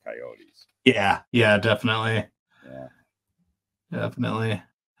nice Coyotes. Yeah, definitely. Yeah, definitely.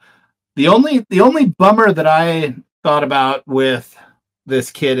 The only bummer that I thought about with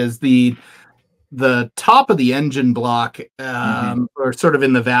this kit is the top of the engine block, or sort of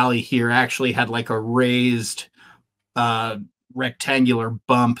in the valley here, actually had like a raised rectangular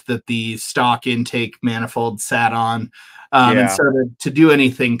bump that the stock intake manifold sat on. And so to do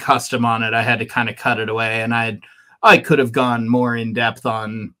anything custom on it, I had to kind of cut it away. And I could have gone more in depth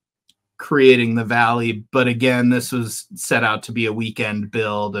on creating the valley, but again, this was set out to be a weekend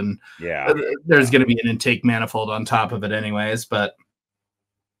build, and there's going to be an intake manifold on top of it anyways. But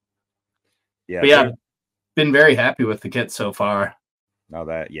been very happy with the kit so far. Now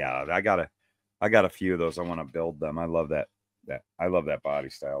I got a few of those. I want to build them. I love that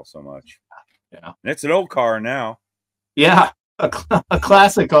body style so much. Yeah, and it's an old car now. Yeah, a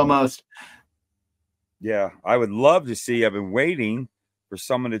classic almost. Yeah, I would love to see. I've been waiting for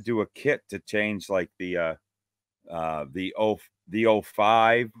someone to do a kit to change like the 05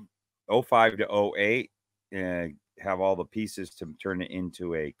 to 08 and have all the pieces to turn it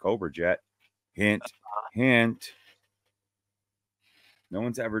into a Cobra Jet. Hint. No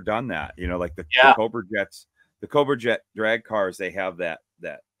one's ever done that. Like the Cobra Jets, the Cobra Jet drag cars, they have that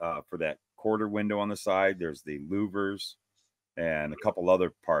for that quarter window on the side. There's the louvers and a couple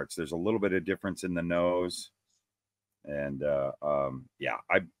other parts. There's a little bit of difference in the nose. And I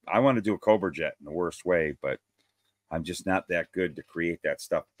want to do a Cobra Jet in the worst way, but I'm just not that good to create that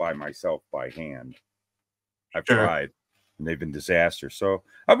stuff by myself by hand. I've tried, and they've been disasters. So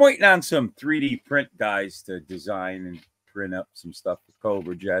I'm waiting on some 3D print guys to design and print up some stuff for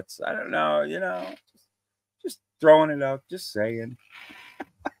Cobra Jets. I don't know, just throwing it out, just saying.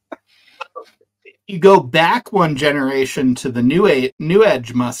 You go back one generation to the new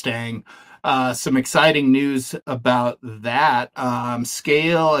Edge Mustang. Some exciting news about that.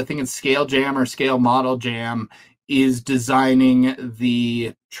 Scale, I think it's Scale Jam or Scale Model Jam, is designing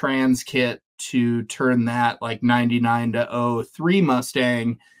the trans kit to turn that like 99 to 03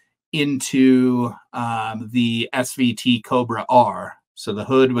 Mustang into the SVT Cobra R. So the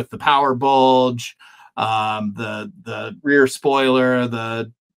hood with the power bulge, the rear spoiler, the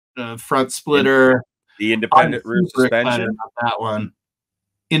front splitter, the independent rear suspension. That one,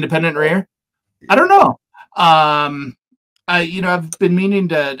 independent rear. I don't know. I've been meaning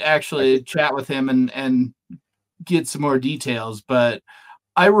to actually chat with him and get some more details, but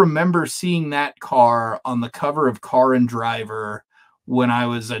I remember seeing that car on the cover of Car and Driver when I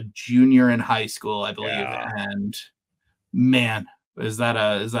was a junior in high school, I believe. And man, is that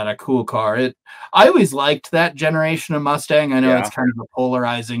a cool car? I always liked that generation of Mustang. I know it's kind of a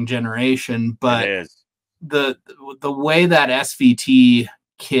polarizing generation, but the way that SVT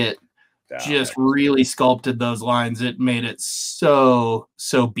kit just really sculpted those lines, it made it so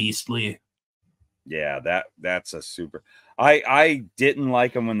beastly. Yeah, that's a super. I didn't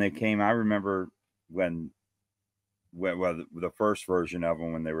like them when they came. I remember when the first version of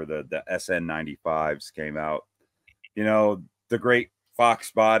them, when they were the SN95s came out, the great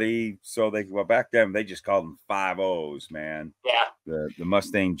Fox body. So back then they just called them 5.0s, man. Yeah. The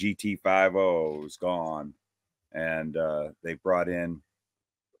Mustang GT 5.0 is gone, and they brought in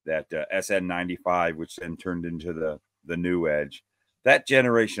that SN95, which then turned into the the new Edge. That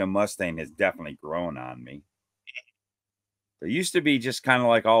generation of Mustang has definitely grown on me. They used to be just kind of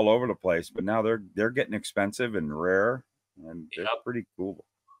like all over the place, but now they're getting expensive and rare, and they're pretty cool.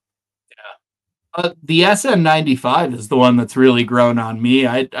 The SN95 is the one that's really grown on me.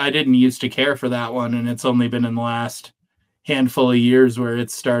 I didn't used to care for that one, and it's only been in the last handful of years where it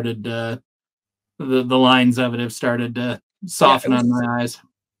started the lines of it have started to soften on my eyes.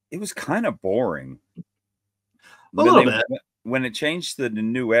 It was kind of boring. A little bit. When it changed to the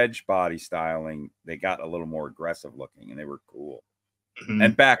new Edge body styling, they got a little more aggressive looking, and they were cool. Mm-hmm.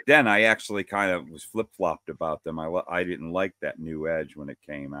 And back then, I actually kind of was flip-flopped about them. I didn't like that new Edge when it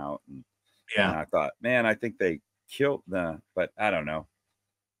came out. And I thought, man, I think they killed but I don't know.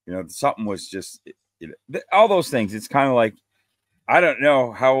 You know, something was just, all those things. It's kind of like, I don't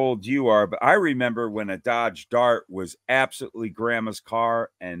know how old you are, but I remember when a Dodge Dart was absolutely grandma's car,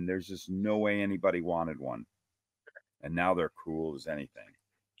 and there's just no way anybody wanted one. And now they're cool as anything.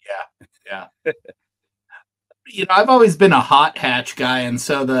 Yeah. You know, I've always been a hot hatch guy, and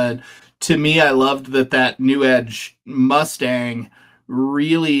so to me, I loved that new Edge Mustang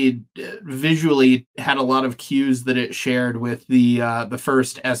really visually had a lot of cues that it shared with the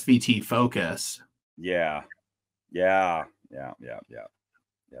first SVT Focus. Yeah, that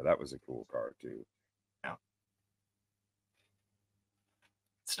was a cool car too. Yeah.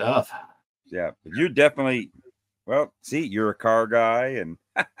 Stuff. Yeah, but you definitely, well, see, you're a car guy, and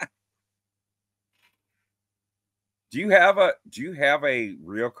do you have a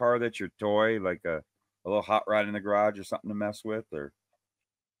real car that's your toy, like a little hot rod in the garage or something to mess with? Or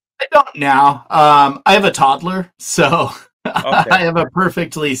I don't now. I have a toddler, so okay. I have a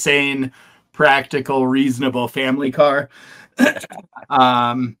perfectly sane, practical, reasonable family car.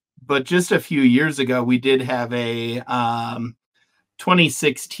 But just a few years ago, we did have a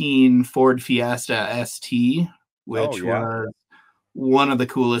 2016 Ford Fiesta ST, which was one of the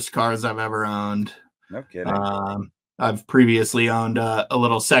coolest cars I've ever owned. No kidding. I've previously owned a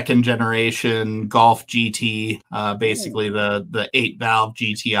little second generation Golf GT, basically the 8-valve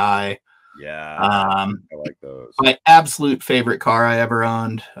GTI. Yeah, I like those. My absolute favorite car I ever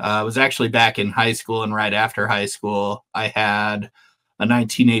owned was actually back in high school, and right after high school, I had a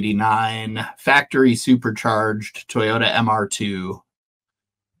 1989 factory supercharged Toyota MR2.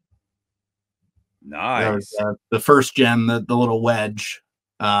 Nice. That was, the first gen, the little wedge.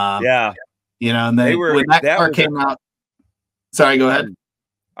 Yeah. You know, and when that car came out. Sorry, go ahead.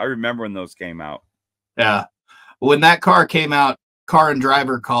 I remember when those came out. Yeah. When that car came out, Car and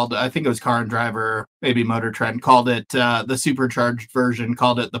Driver called, I think it was Car and Driver, maybe Motor Trend, called it the supercharged version,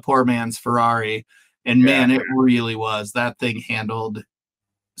 called it the poor man's Ferrari. And man, it really was. That thing handled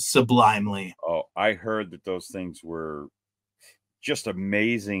sublimely. Oh, I heard that those things were just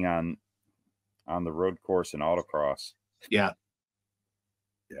amazing on the road course and autocross. Yeah.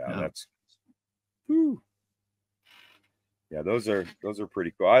 That's whew. Yeah, those are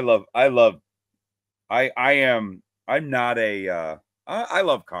pretty cool. I love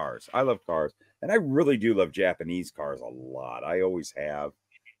cars. I love cars. And I really do love Japanese cars a lot. I always have.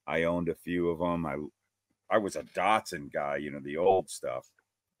 I owned a few of them. I was a Datsun guy, you know, the old stuff.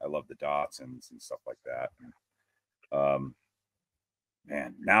 I love the Datsuns and stuff like that.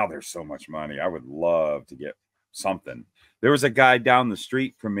 Man, now there's so much money. I would love to get something. There was a guy down the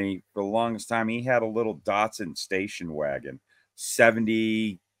street from me for the longest time. He had a little Datsun station wagon,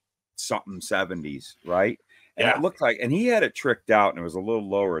 70-something 70s, right? And it looked like, and he had it tricked out, and it was a little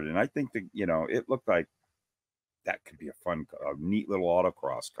lowered. And I think that, you know, it looked like that could be a neat little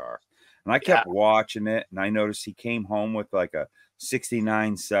autocross car. And I kept watching it, and I noticed he came home with like a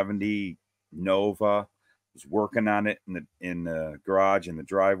 69 70 Nova. Was working on it in the garage in the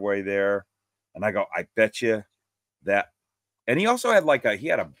driveway there, and I go, I bet you that. And he also had he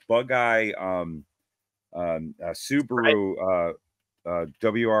had a bug-eye Subaru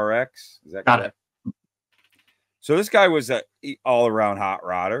WRX. Is that correct? So this guy was a all-around hot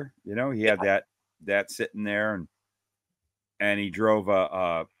rodder. You know, he had that sitting there, and he drove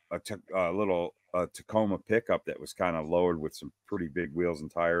a little Tacoma pickup that was kind of lowered with some pretty big wheels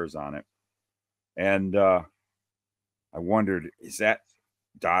and tires on it. And I wondered, is that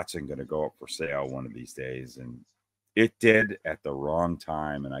Datsun going to go up for sale one of these days? And it did at the wrong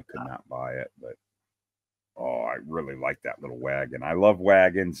time, and I could not buy it. But I really like that little wagon. I love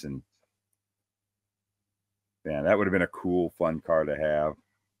wagons, and man, that would have been a cool, fun car to have.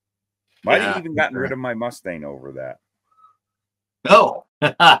 Might have even gotten rid of my Mustang over that. Oh,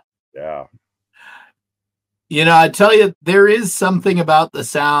 yeah. You know, I tell you, there is something about the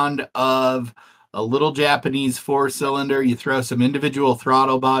sound of a little Japanese 4-cylinder. You throw some individual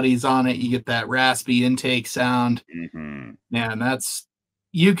throttle bodies on it. You get that raspy intake sound. Man,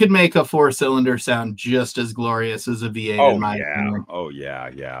 you could make a 4-cylinder sound just as glorious as a V8 in my opinion. Oh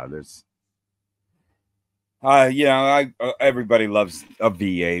yeah. There's everybody loves a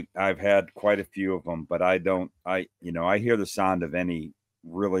V8. I've had quite a few of them, but I hear the sound of any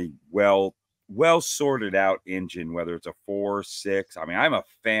really well sorted out engine, whether it's a 4, 6. I mean, I'm a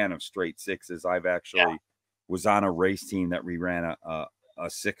fan of straight sixes. I've actually was on a race team that we ran a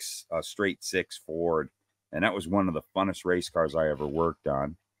straight 6 Ford, and that was one of the funnest race cars I ever worked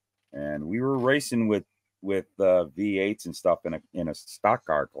on. And we were racing with V8s and stuff in a stock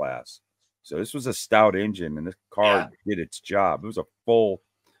car class. So this was a stout engine, and this car did its job. It was a full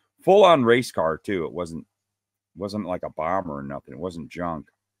on race car too. It wasn't like a bomber or nothing. It wasn't junk.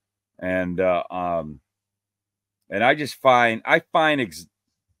 And I just find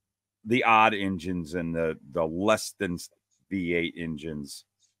the odd engines and the less than V8 engines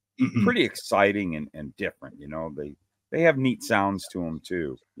pretty exciting and different. They have neat sounds to them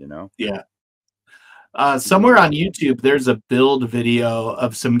too. Yeah. Somewhere on YouTube, there's a build video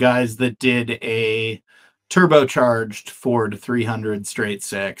of some guys that did a turbocharged Ford 300 straight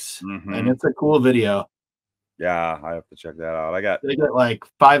 6, and it's a cool video. Yeah, I have to check that out. They got like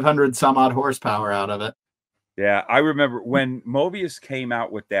 500 some odd horsepower out of it. Yeah, I remember when Mobius came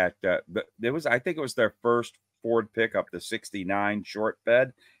out with that. I think it was their first Ford pickup, the '69 short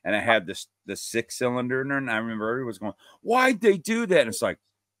bed, and it had the 6-cylinder in it. And I remember everybody was going, "Why'd they do that?" And it's like,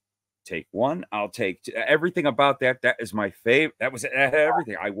 take one, I'll take two. Everything about that. That is my favorite. That had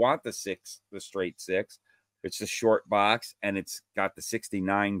everything. I want the straight 6. It's the short box, and it's got the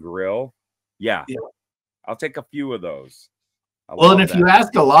 '69 grill. Yeah. I'll take a few of those. Well, and if you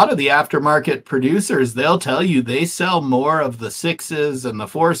ask a lot of the aftermarket producers, they'll tell you they sell more of the 6s and the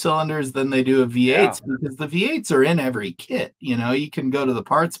 4-cylinders than they do of V8s, because the V8s are in every kit. You can go to the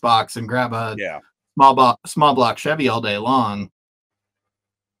parts box and grab a small block Chevy all day long.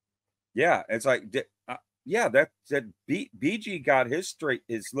 Yeah, it's like that BG got his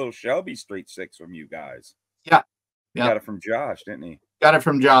little Shelby straight 6 from you guys. Yeah. Got it from Josh, didn't he? Got it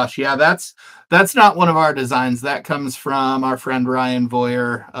from Josh. Yeah, that's not one of our designs. That comes from our friend Ryan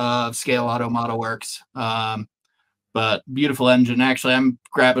Voyer of Scale Auto Model Works. But beautiful engine. Actually, I'm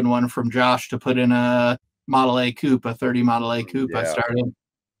grabbing one from Josh to put in a Model A coupe, a 30 Model A coupe. I started.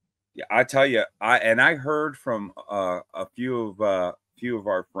 Yeah, I tell you, I heard from a few of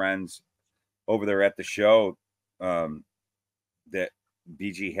our friends over there at the show that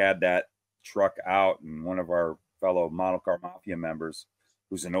BG had that truck out, and one of our fellow Model Car Mafia members,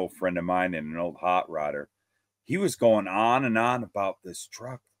 who's an old friend of mine and an old hot rodder, he was going on and on about this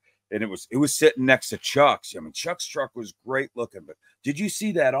truck, and it was sitting next to Chuck's. I mean, Chuck's truck was great looking, but did you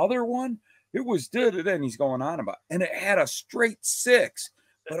see that other one? It was good. And he's going on about, and it had a straight 6,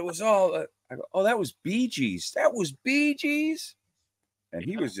 but it was all I go, oh, that was BG's. That was BG's. And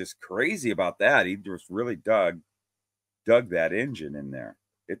he was just crazy about that. He just really dug that engine in there.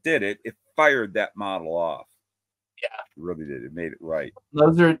 It did it. It fired that model off. Yeah, it really did. It made it right.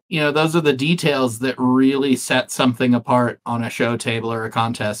 Those are the details that really set something apart on a show table or a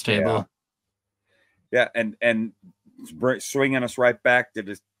contest table. Yeah, and swinging us right back to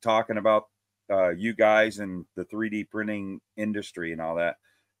just talking about you guys and the 3D printing industry and all that.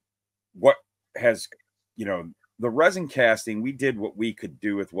 What has, the resin casting, we did what we could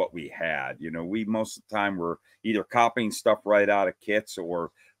do with what we had. We most of the time were either copying stuff right out of kits or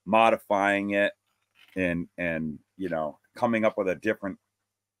modifying it and coming up with a different,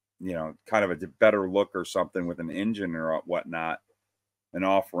 kind of a better look or something with an engine or whatnot and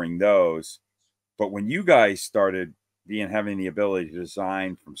offering those. But when you guys started having the ability to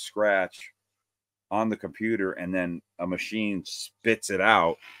design from scratch on the computer and then a machine spits it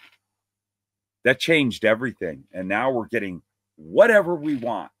out, that changed everything. And now we're getting whatever we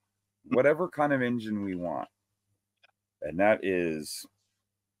want, whatever kind of engine we want. And that's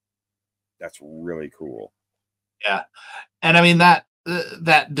really cool. Yeah. And I mean,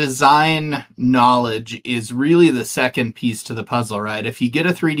 that design knowledge is really the second piece to the puzzle, right? If you get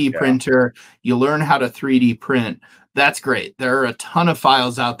a 3D printer, you learn how to 3D print. That's great. There are a ton of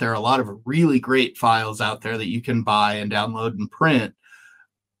files out there, a lot of really great files out there that you can buy and download and print.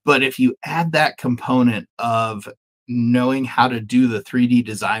 But if you add that component of knowing how to do the 3D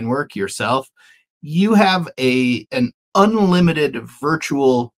design work yourself, you have an unlimited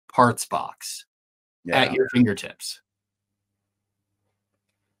virtual parts box at your fingertips.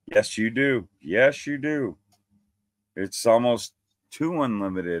 Yes, you do. Yes, you do. It's almost too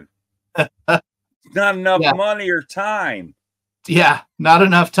unlimited. It's not enough money or time. Yeah, not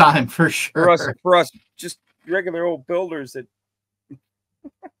enough time for sure. For us, just regular old builders that.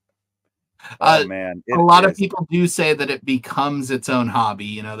 Oh Uh, man, a it lot of is. people do say that it becomes its own hobby.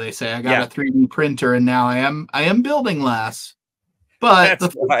 You know, they say I got Yeah, a 3D printer and now I am building less. But that's the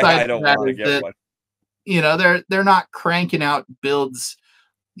flip why side I to don't that want to is get that, one. you know, they're not cranking out builds,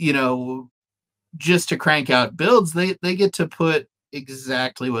 you know, just to crank out builds. They get to put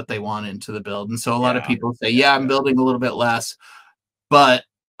exactly what they want into the build. And so a lot of Yeah, people say, yeah, yeah, I'm yeah, building a little bit less, but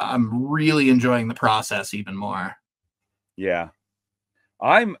I'm really enjoying the process even more. yeah.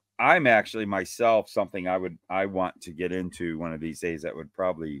 I'm actually myself something I want to get into one of these days that would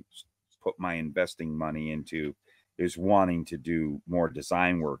probably put my investing money into is wanting to do more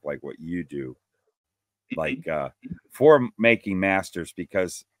design work like what you do, Mhm. like for making masters,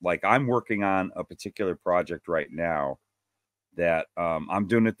 because like I'm working on a particular project right now that I'm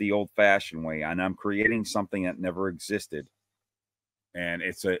doing it the old fashioned way, and I'm creating something that never existed. And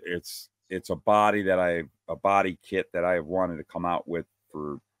it's a body that a body kit that I have wanted to come out with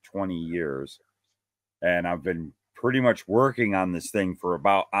for 20 years. And I've been pretty much working on this thing for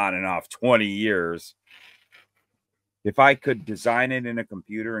about on and off 20 years. If I could design it in a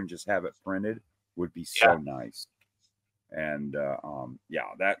computer and just have it printed, would be so Yeah. nice. And yeah,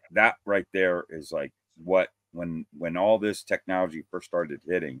 that right there is like what when all this technology first started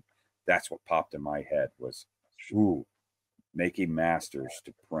hitting, that's what popped in my head was, ooh, making masters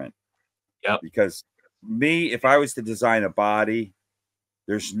to print. Yep. Because me, if I was to design a body,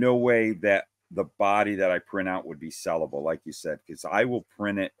 there's no way that the body that I print out would be sellable, like you said, because I will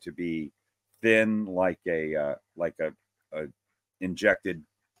print it to be thin like a injected,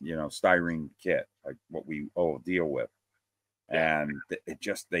 styrene kit, like what we all deal with. Yeah. And it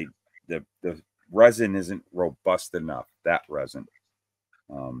just the resin isn't robust enough. That resin.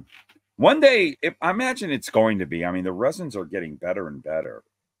 Um, One day, I imagine it's going to be. I mean, the resins are getting better and better.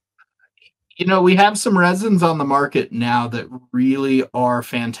 You know, we have some resins on the market now that really are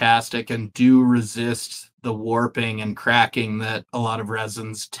fantastic and do resist the warping and cracking that a lot of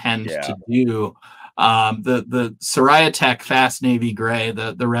resins tend Yeah, to do. The Soraya Tech Fast Navy Gray,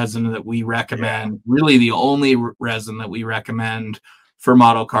 the resin that we yeah, recommend, really the only resin that we recommend for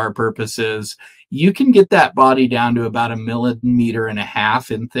model car purposes, you can get that body down to about 1.5 millimeters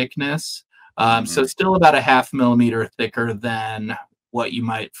in thickness. So hmm, still about a half millimeter thicker than what you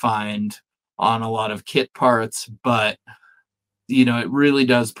might find on a lot of kit parts, but you know, it really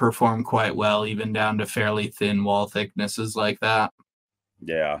does perform quite well, even down to fairly thin wall thicknesses like that.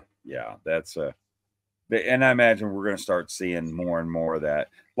 yeah, yeah. And I imagine we're going to start seeing more and more of that.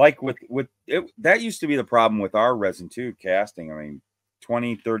 Like with it, that used to be the problem with our resin too, casting. I mean,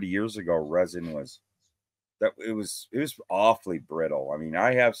 20, 30 years ago, resin was that it was awfully brittle. I mean,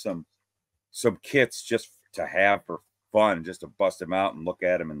 I have some kits just to have for fun, just to bust them out and look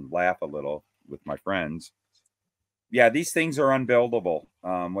at them and laugh a little with my friends. Yeah, these things are unbuildable.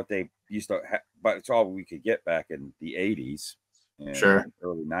 What they used to, but it's all we could get back in the '80s and Sure.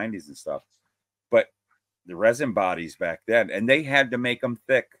 early '90s and stuff. But the resin bodies back then, and they had to make them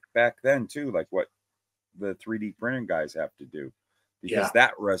thick back then too, like what the 3D printing guys have to do, because Yeah.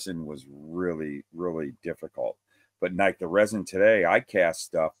 that resin was really, really difficult. But like the resin today, I cast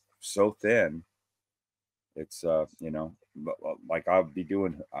stuff so thin, it's like I'll be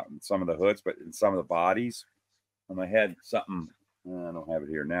doing some of the hoods, but in some of the bodies, and I had something. I don't have it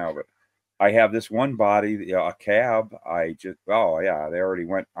here now, but I have this one body, a cab. Oh yeah, they already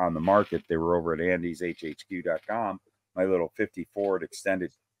went on the market. They were over at AndysHHQ.com. My little 50 Ford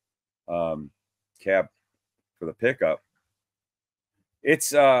extended um, cab for the pickup.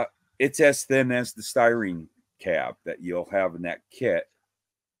 It's it's as thin as the styrene cab that you'll have in that kit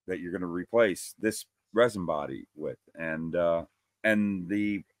that you're going to replace this resin body with, and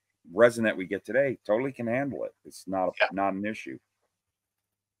the resin that we get today totally can handle it. It's Yeah. not an issue.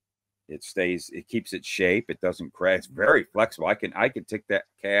 It keeps its shape. It doesn't crack. It's very flexible. I can take that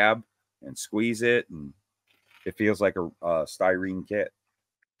cab and squeeze it, and it feels like a styrene kit.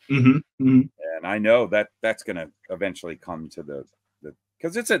 Hmm. Hmm. And I know that that's going to eventually come to the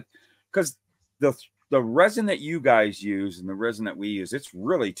because because the the resin that you guys use and the resin that we use, it's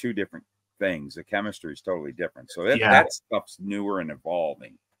really two different things. The chemistry is totally different. So Yeah. that stuff's newer and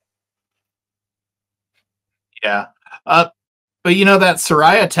evolving. Yeah. Uh, but you know that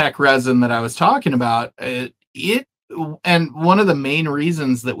Soraya Tech resin that I was talking about, it and one of the main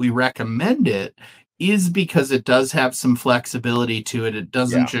reasons that we recommend it is because it does have some flexibility to it. It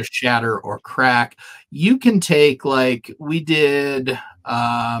doesn't Yeah. just shatter or crack. You can take like we did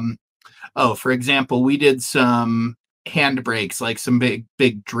for example, we did some handbrakes, like some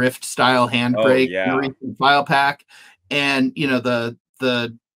big drift style Oh handbrake in a yeah. recent file pack. And, you know,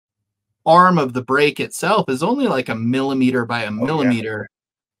 the arm of the brake itself is only like a millimeter by a millimeter.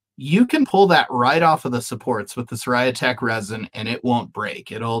 You can pull that right off of the supports with the Soraya resin and it won't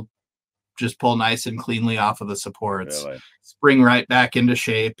break. It'll just pull nice and cleanly off of the supports, spring right back into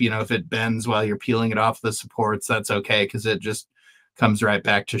shape. You know, if it bends while you're peeling it off the supports, that's okay, because it just comes right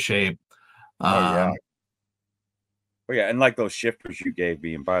back to shape. Oh yeah, and like those shifters you gave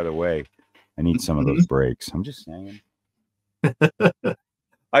me, and by the way, I need some of those brakes. I'm just saying.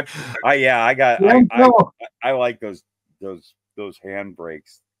 I like those hand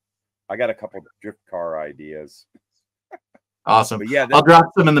brakes. I got a couple of drift car ideas. Awesome. But yeah, I'll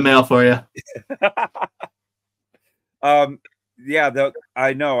drop them in the mail for you. Yeah,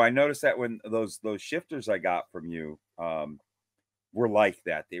 I know. I noticed that when those shifters I got from you were like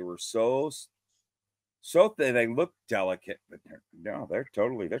that. They were so thin. They look delicate, but they're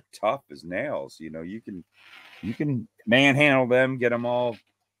tough as nails. You know, you can manhandle them, get them all,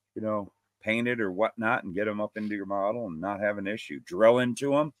 you know, painted or whatnot, and get them up into your model and not have an issue. Drill into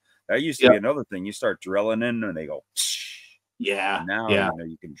them. That used to be another thing. You start drilling in and they go. Yeah. Now you know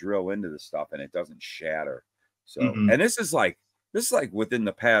you can drill into the stuff and it doesn't shatter. So and this is like within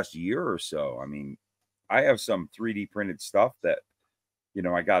the past year or so. I mean, I have some 3D printed stuff that, you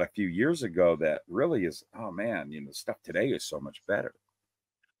know, I got a few years ago that really is, oh man, you know, stuff today is so much better.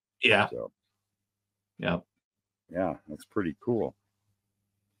 Yeah. So yeah, that's pretty cool.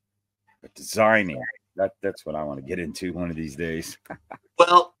 But designing, that's what I want to get into one of these days.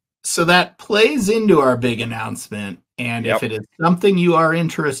 Well, so that plays into our big announcement. And if it is something you are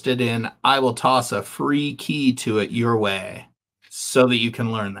interested in, I will toss a free key to it your way so that you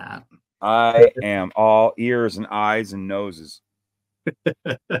can learn that. I am all ears and eyes and noses.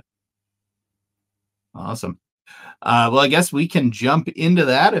 Awesome. Well, I guess we can jump into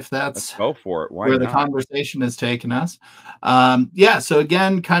that if that's Let's go for it. Why not? The conversation has taken us. Yeah. So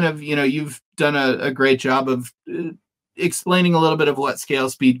again, kind of, you know, you've done a great job of explaining a little bit of what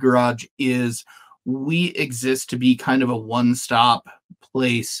Scale Speed Garage is. We exist to be kind of a one-stop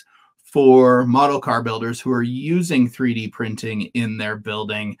place for model car builders who are using 3D printing in their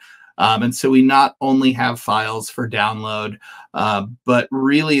building. And so we not only have files for download, but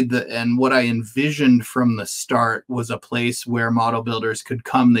really what I envisioned from the start was a place where model builders could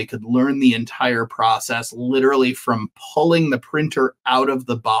come. They could learn the entire process, literally from pulling the printer out of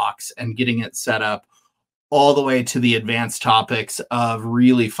the box and getting it set up, all the way to the advanced topics of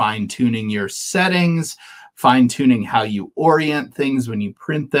really fine-tuning your settings, fine-tuning how you orient things when you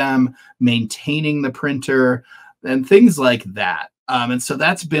print them, maintaining the printer, and things like that. And so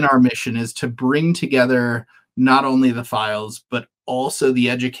that's been our mission, is to bring together not only the files, but also the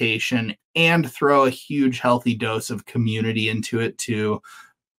education, and throw a huge healthy dose of community into it too.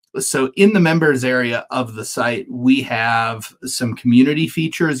 So in the members area of the site, we have some community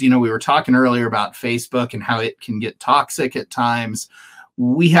features. You know, we were talking earlier about Facebook and how it can get toxic at times.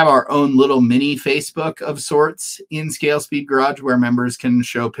 We have our own little mini Facebook of sorts in Scale Speed Garage, where members can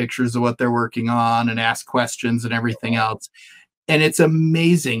show pictures of what they're working on and ask questions and everything else. And it's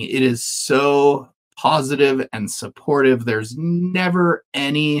amazing. It is so positive and supportive. There's never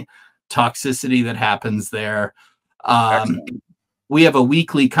any toxicity that happens there. We have a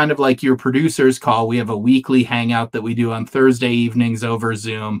weekly, kind of like your producers call, we have a weekly hangout that we do on Thursday evenings over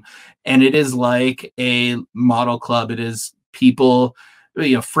Zoom. And it is like a model club. It is people,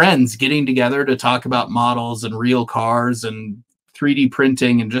 you know, friends getting together to talk about models and real cars and 3D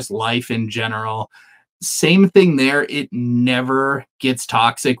printing and just life in general. Same thing there. It never gets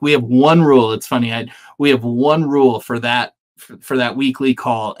toxic. We have one rule. It's funny. We have one rule for that weekly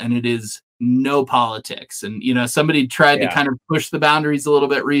call, and it is no politics. And, you know, somebody tried to kind of push the boundaries a little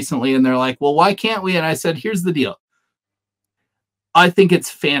bit recently, and they're like, well, why can't we? And I said, here's the deal. I think it's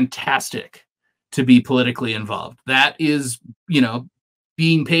fantastic to be politically involved. That is, you know,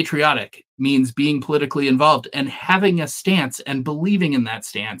 being patriotic means being politically involved and having a stance and believing in that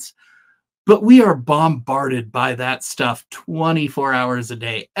stance. But we are bombarded by that stuff 24 hours a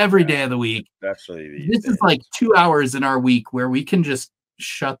day, every day of the week. Especially this is like 2 hours in our week where we can just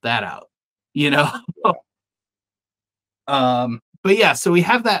shut that out, you know? But yeah, so we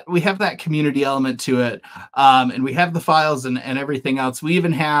have that community element to it. And we have the files and everything else. We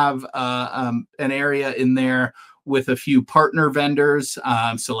even have an area in there with a few partner vendors.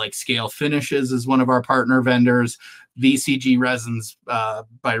 So like Scale Finishes is one of our partner vendors. VCG Resins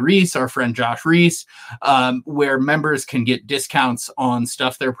by Reese, our friend Josh Reese, where members can get discounts on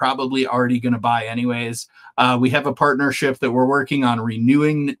stuff they're probably already going to buy anyways. We have a partnership that we're working on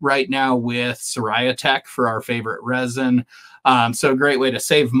renewing right now with Soraya for our favorite resin. So a great way to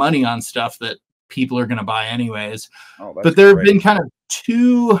save money on stuff that people are going to buy anyways. Oh, that's But there have great. been kind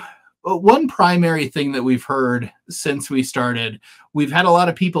of one primary thing that we've heard since we started. We've had a lot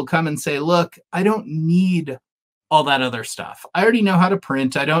of people come and say, look, I don't need all that other stuff. I already know how to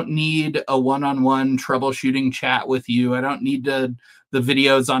print. I don't need a one-on-one troubleshooting chat with you. I don't need the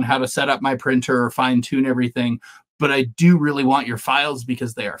videos on how to set up my printer or fine tune everything, but I do really want your files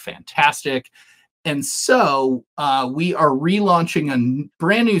because they are fantastic. And so we are relaunching a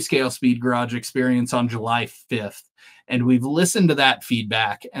brand new Scale Speed Garage experience on July 5th. And we've listened to that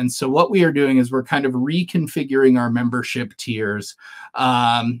feedback. And so what we are doing is we're kind of reconfiguring our membership tiers.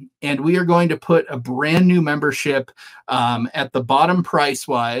 And we are going to put a brand new membership at the bottom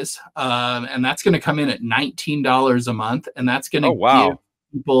price-wise. And that's going to come in at $19 a month. And that's going to give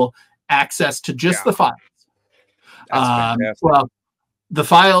people access to just the files. That's fantastic. Well, the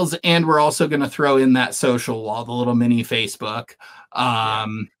files, and we're also going to throw in that social wall, the little mini Facebook,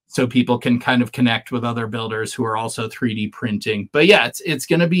 so people can kind of connect with other builders who are also 3D printing. But yeah, it's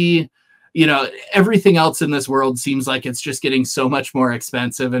going to be, you know, everything else in this world seems like it's just getting so much more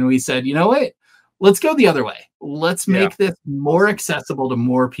expensive. And we said, you know what? Let's go the other way. Let's make this more accessible to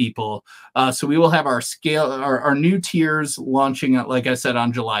more people. So we will have our new tiers launching, like I said,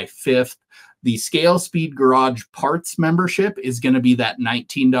 on July 5th. The Scale Speed Garage Parts membership is going to be that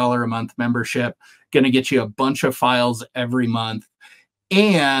 $19 a month membership, going to get you a bunch of files every month.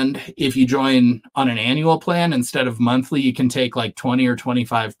 And if you join on an annual plan instead of monthly, you can take like 20 or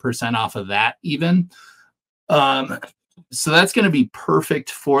 25% off of that even. So that's going to be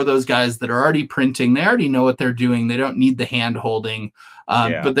perfect for those guys that are already printing. They already know what they're doing. They don't need the hand holding,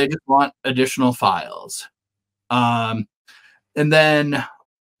 but they just want additional files. And then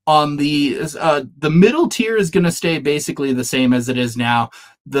on the middle tier is going to stay basically the same as it is now.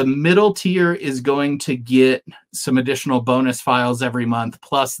 The middle tier is going to get some additional bonus files every month.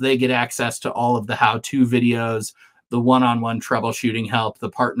 Plus they get access to all of the how-to videos, the one-on-one troubleshooting help,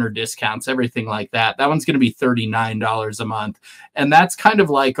 the partner discounts, everything like that. That one's going to be $39 a month. And that's kind of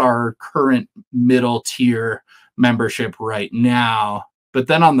like our current middle tier membership right now. But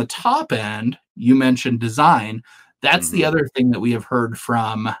then on the top end, you mentioned design. That's the other thing that we have heard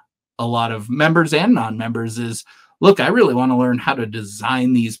from a lot of members and non-members is, look, I really want to learn how to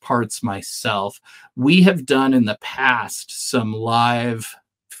design these parts myself. We have done in the past some live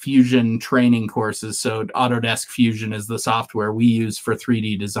Fusion training courses. So Autodesk Fusion is the software we use for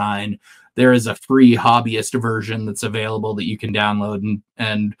 3D design. There is a free hobbyist version that's available that you can download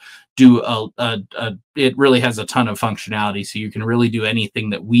and do it really has a ton of functionality. So you can really do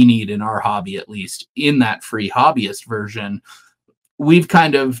anything that we need in our hobby, at least in that free hobbyist version. We've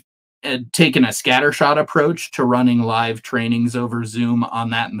kind of taken a scattershot approach to running live trainings over Zoom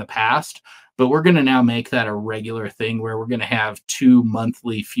on that in the past, but we're going to now make that a regular thing where we're going to have 2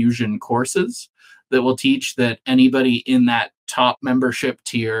 monthly Fusion courses that will teach that anybody in that top membership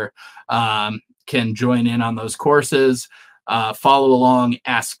tier can join in on those courses, follow along,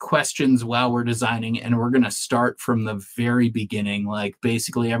 ask questions while we're designing. And we're going to start from the very beginning, like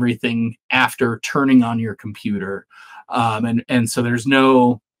basically everything after turning on your computer. And so there's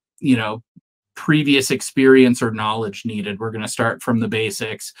no, you know, previous experience or knowledge needed. We're going to start from the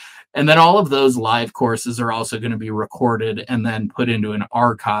basics. And then all of those live courses are also going to be recorded and then put into an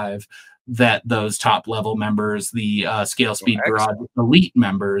archive that those top level members, the Scale Speed Garage Elite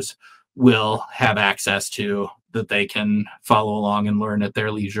members, will have access to, that they can follow along and learn at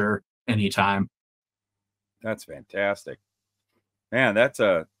their leisure anytime. That's fantastic, man.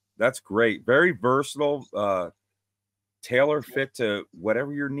 That's great. Very versatile, tailor fit to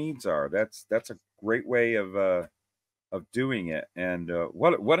whatever your needs are. That's a great way of doing it. And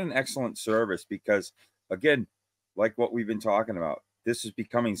what an excellent service, because again, like what we've been talking about, this is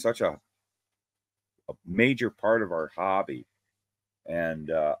becoming such a major part of our hobby. And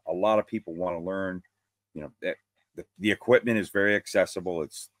a lot of people want to learn, you know, that the equipment is very accessible.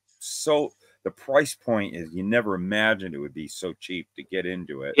 It's so, the price point is, you never imagined it would be so cheap to get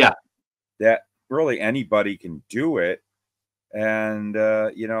into it. Yeah. That really anybody can do it. And,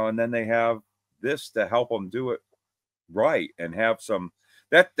 you know, and then they have this to help them do it right and have some,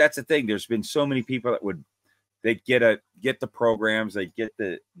 that's the thing. There's been so many people that they get the programs, they get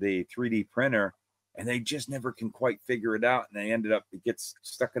the 3D printer, and they just never can quite figure it out. And it gets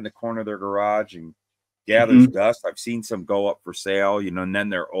stuck in the corner of their garage and gathers dust. I've seen some go up for sale, you know, and then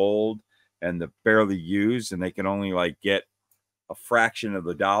they're old and they're barely used, and they can only like get a fraction of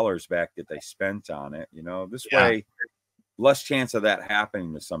the dollars back that they spent on it. You know, this way, less chance of that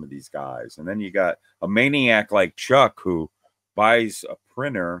happening to some of these guys. And then you got a maniac like Chuck who buys a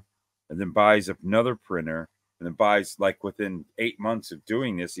printer and then buys another printer and then buys, like, within 8 months of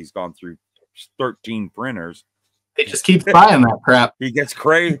doing this, he's gone through 13 printers. He just keeps buying that crap. He gets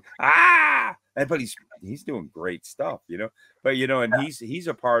crazy. But he's doing great stuff, you know. But you know, and he's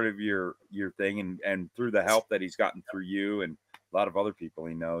a part of your thing, and through the help that he's gotten through you and a lot of other people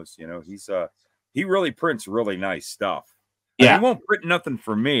he knows, you know, he really prints really nice stuff. Yeah. And he won't print nothing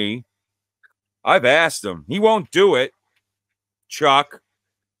for me. I've asked him. He won't do it, Chuck.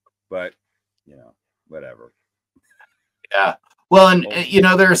 But you know, whatever. Yeah. Well, and you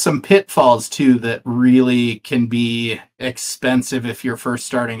know, there are some pitfalls too that really can be expensive if you're first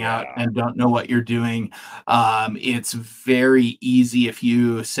starting out and don't know what you're doing. It's very easy if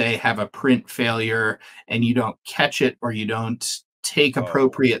you say have a print failure and you don't catch it or you don't take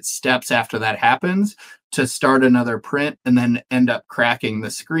appropriate steps after that happens to start another print and then end up cracking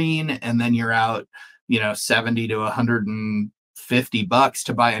the screen, and then you're out, you know, 70 to 150 bucks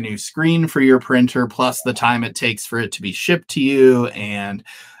to buy a new screen for your printer, plus the time it takes for it to be shipped to you. And,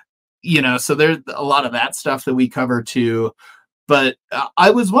 you know, so there's a lot of that stuff that we cover too. But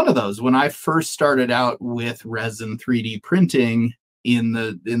I was one of those when I first started out with resin 3D printing in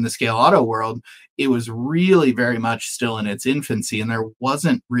the Scale Auto world. It was really very much still in its infancy, and there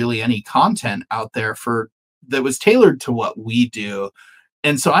wasn't really any content out there that was tailored to what we do.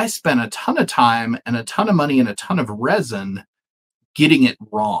 And so I spent a ton of time and a ton of money and a ton of resin getting it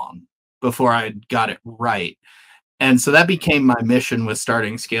wrong before I got it right. And so that became my mission with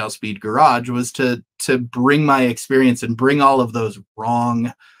starting Scale Speed Garage, was to bring my experience and bring all of those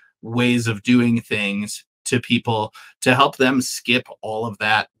wrong ways of doing things to people to help them skip all of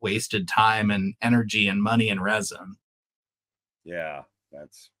that wasted time and energy and money and resin. Yeah,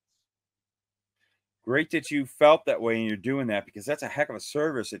 that's great that you felt that way and you're doing that, because that's a heck of a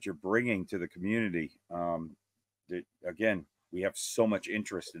service that you're bringing to the community. Again, we have so much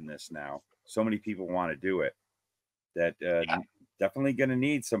interest in this now. So many people want to do it that definitely going to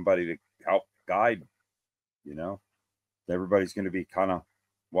need somebody to help guide, you know. Everybody's going to be kind of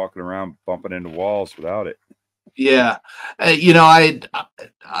walking around bumping into walls without it. Yeah. You know,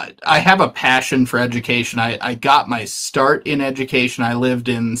 I have a passion for education. I got my start in education. I lived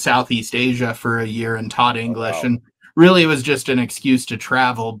in Southeast Asia for a year and taught English, and really it was just an excuse to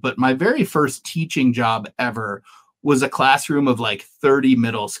travel. But my very first teaching job ever was a classroom of like 30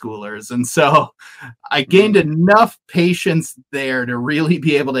 middle schoolers. And so I gained enough patience there to really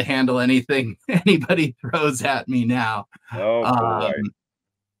be able to handle anything anybody throws at me now. Boy.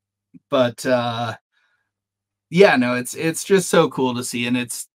 But yeah, no, it's just so cool to see. And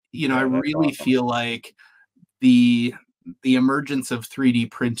it's, you know, I really feel like the emergence of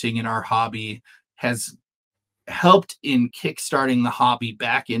 3D printing in our hobby has helped in kickstarting the hobby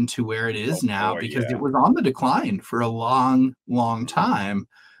back into where it is now, because it was on the decline for a long time.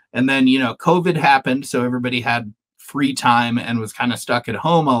 And then, you know, COVID happened, so everybody had free time and was kind of stuck at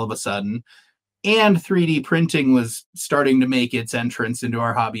home all of a sudden. And 3D printing was starting to make its entrance into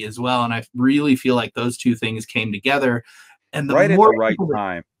our hobby as well. And I really feel like those two things came together. And the right more at the right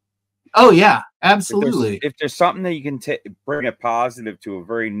time. Oh yeah, absolutely. If there's something that you can bring a positive to a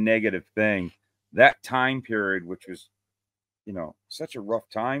very negative thing, that time period, which was, you know, such a rough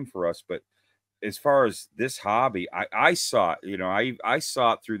time for us, but as far as this hobby, I saw it, you know, I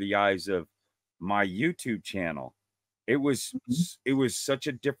saw it through the eyes of my YouTube channel. It was such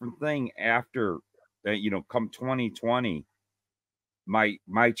a different thing after that, you know, come 2020,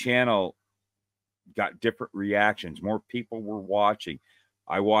 my channel got different reactions. More people were watching.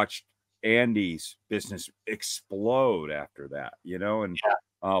 I watched Andy's business explode after that, you know, and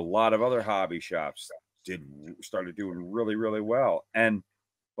a lot of other hobby shops started doing really, really well. And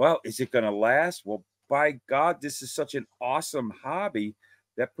well, is it going to last? Well, by God, this is such an awesome hobby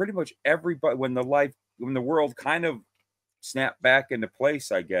that pretty much everybody, when the world kind of snapped back into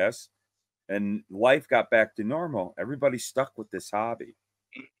place, I guess, and life got back to normal, everybody stuck with this hobby.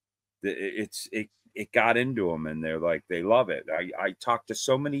 It got into them, and they're like, they love it. I talked to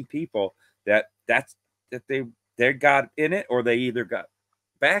so many people that they got in it, or they either got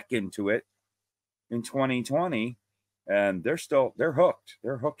back into it in 2020, and they're hooked.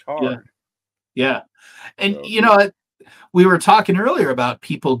 They're hooked hard. Yeah. And so, you know, we were talking earlier about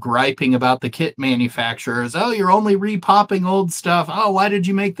people griping about the kit manufacturers. Oh, you're only repopping old stuff. Oh, why did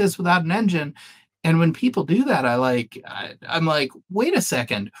you make this without an engine? And when people do that, I'm like, wait a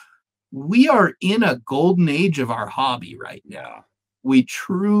second. We are in a golden age of our hobby right now. We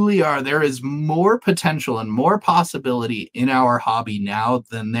truly are. There is more potential and more possibility in our hobby now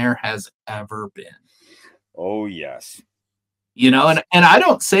than there has ever been. Oh, yes. You know, and I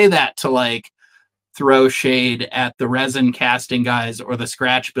don't say that to like throw shade at the resin casting guys or the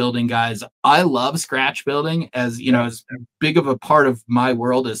scratch building guys. I love scratch building, as you know, as big of a part of my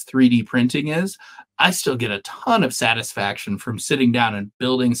world as 3D printing is. I still get a ton of satisfaction from sitting down and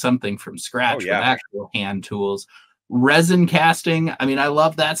building something from scratch with actual hand tools. Resin casting, I mean, I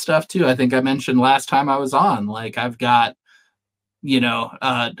love that stuff too. I think I mentioned last time I was on, like I've got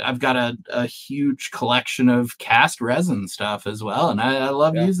a huge collection of cast resin stuff as well, and I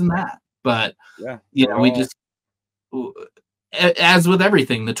love using that. But we just, as with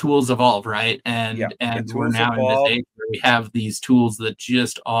everything, the tools evolve, right? And we're now in this age where we have these tools that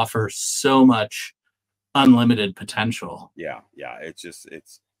just offer so much unlimited potential. It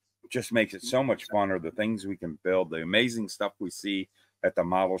just makes it so much funner. The things we can build, the amazing stuff we see at the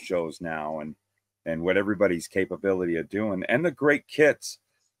model shows now, and what everybody's capability of doing, and the great kits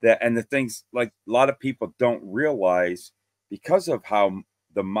and the things like a lot of people don't realize, because of how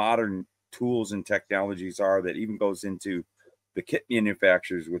the modern tools and technologies are, that even goes into the kit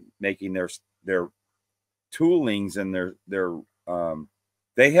manufacturers with making their toolings and their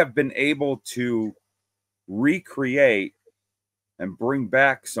they have been able to recreate and bring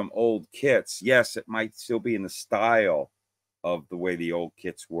back some old kits. Yes, it might still be in the style of the way the old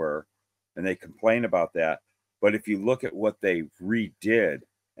kits were, and they complain about that. But if you look at what they redid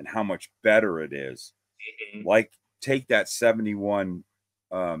and how much better it is, like take that 71,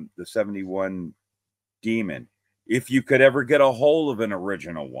 the 71 Demon. If you could ever get a hold of an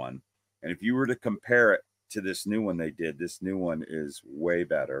original one, and if you were to compare it to this new one they did, this new one is way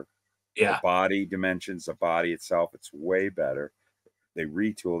better. The body dimensions, the body itself, it's way better. They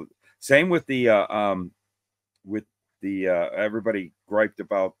retooled. Same with the everybody griped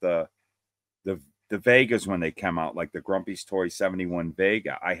about the Vegas when they come out, like the Grumpy's Toy 71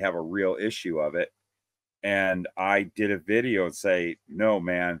 Vega. I have a real issue of it, and I did a video and say, no,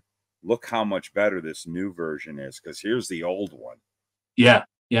 man, look how much better this new version is, because here's the old one.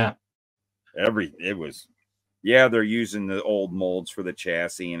 They're using the old molds for the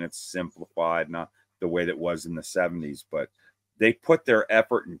chassis, and it's simplified, not the way that was in the 70s, but they put their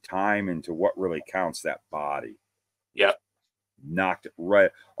effort and time into what really counts, that body. Knocked it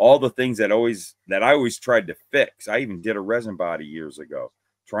right. All the things that I always tried to fix. I even did a resin body years ago,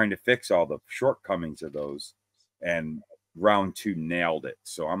 trying to fix all the shortcomings of those, and round 2 nailed it.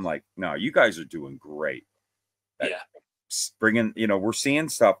 So I'm like, no, you guys are doing great. Bringing, we're seeing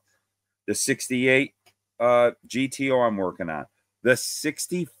stuff. The 68 GTO I'm working on, the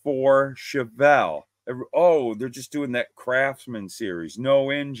 64 Chevelle. Oh, they're just doing that Craftsman series,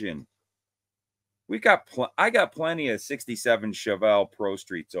 no engine. I got plenty of 67 Chevelle Pro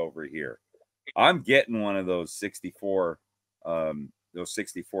Streets over here. I'm getting one of those 64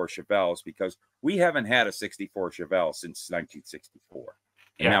 Chevelles, because we haven't had a 64 Chevelle since 1964.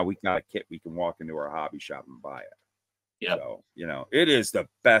 And now we got a kit, we can walk into our hobby shop and buy it. So, it is the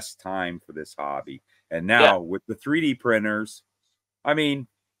best time for this hobby. And now with the 3D printers, I mean,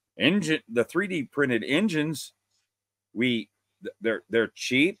 the 3D printed engines, they're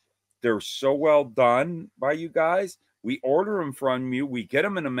cheap. They're so well done by you guys. We order them from you. We get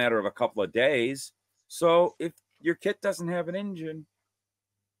them in a matter of a couple of days. So if your kit doesn't have an engine,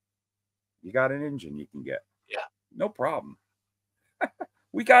 you got an engine you can get. No problem.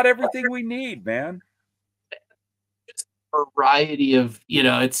 We got everything we need, man. It's a variety of,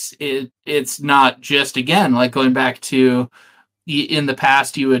 it's not just, again, like going back to, in the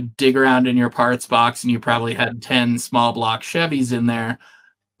past, you would dig around in your parts box and you probably had 10 small block Chevys in there.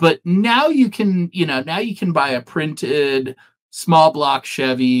 But now you can buy a printed small block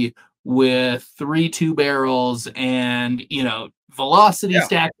Chevy with 3 2 barrels and, velocity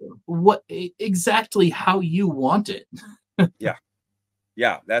stack, what exactly how you want it.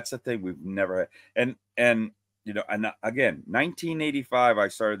 That's the thing we've never had. And again, 1985, I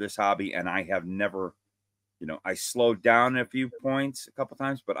started this hobby, and I have never, I slowed down a few points a couple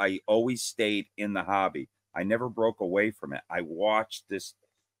times, but I always stayed in the hobby. I never broke away from it. I watched this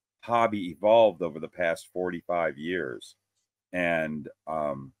hobby evolved over the past 45 years, and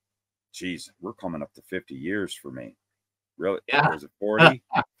we're coming up to 50 years for me. Really? Was it 40?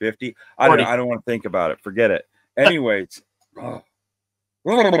 50? I don't want to think about it. Forget it. Anyways, edit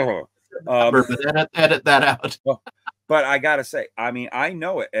that out. But I gotta say, I mean, I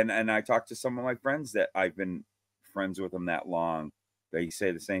know it, and I talked to some of my friends that I've been friends with them that long. They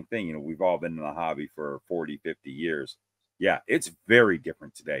say the same thing. We've all been in the hobby for 40, 50 years. It's very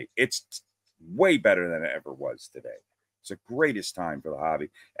different today. It's way better than it ever was today. It's the greatest time for the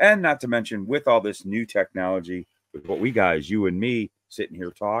hobby. And not to mention, with all this new technology, with what we guys, you and me, sitting here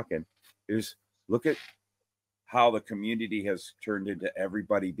talking, is look at how the community has turned into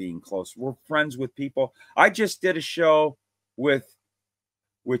everybody being close. We're friends with people. I just did a show with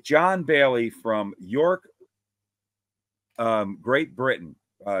John Bailey from York, Great Britain,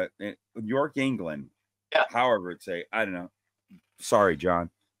 York, England. Yeah. However it's say, I don't know. Sorry, John.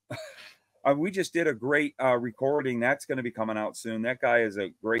 We just did a great recording that's going to be coming out soon. That guy is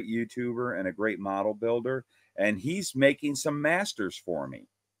a great YouTuber and a great model builder, and he's making some masters for me.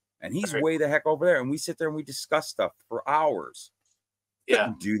 And he's way the heck over there. And we sit there and we discuss stuff for hours. Yeah.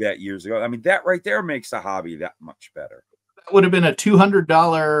 Couldn't do that years ago. I mean, that right there makes the hobby that much better. That would have been a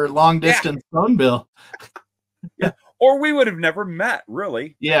 $200 long distance phone bill. Yeah. Or we would have never met,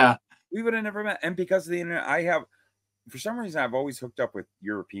 really. Yeah. We would have never met. And because of the internet, for some reason, I've always hooked up with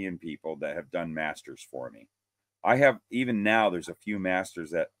European people that have done masters for me. I have, even now, there's a few masters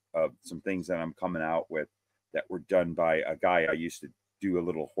that, some things that I'm coming out with that were done by a guy I used to do a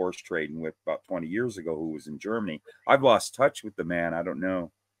little horse trading with about 20 years ago who was in Germany. I've lost touch with the man. I don't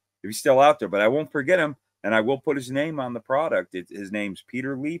know if he's still out there, but I won't forget him. And I will put his name on the product. His name's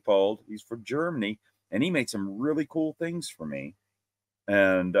Peter Leopold. He's from Germany, and he made some really cool things for me.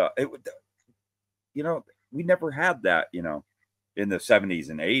 And we never had that, in the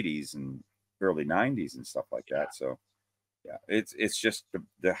 70s and 80s and early 90s and stuff like that. So yeah, it's just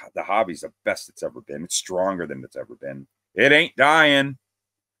the hobby's the best it's ever been. It's stronger than it's ever been. It ain't dying.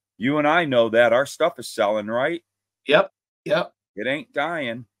 You and I know that. Our stuff is selling, right? Yep. It ain't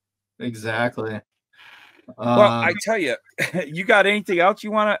dying. Exactly. Well, I tell you, you got anything else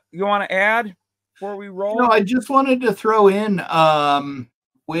you wanna add before we roll? No, I just wanted to throw in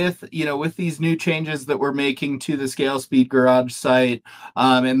with these new changes that we're making to the Scale Speed Garage site,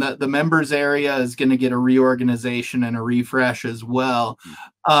 and the members area is going to get a reorganization and a refresh as well.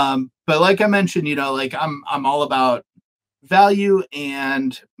 But like I mentioned, I'm all about value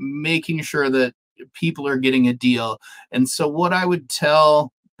and making sure that people are getting a deal. And so what I would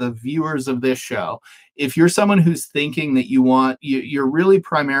tell the viewers of this show, if you're someone who's thinking that you're really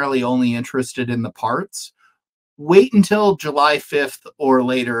primarily only interested in the parts, wait until July 5th or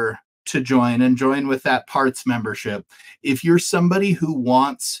later to join with that parts membership. If you're somebody who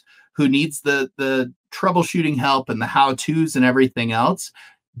needs the troubleshooting help and the how-tos and everything else,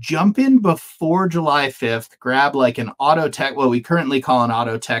 jump in before July 5th, grab like an auto tech, what we currently call an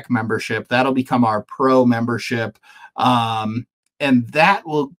auto tech membership. That'll become our pro membership. And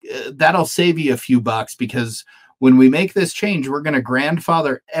that'll save you a few bucks, because when we make this change, we're going to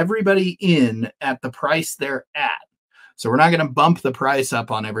grandfather everybody in at the price they're at. So we're not going to bump the price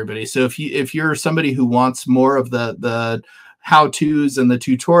up on everybody. So if you're somebody who wants more of the how-tos and the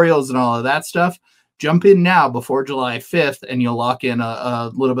tutorials and all of that stuff, jump in now before July 5th, and you'll lock in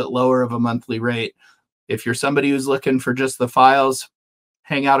a little bit lower of a monthly rate. If you're somebody who's looking for just the files,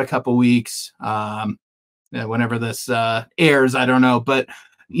 hang out a couple weeks. Whenever this airs, I don't know, but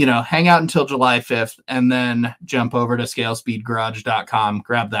hang out until July 5th and then jump over to scalespeedgarage.com,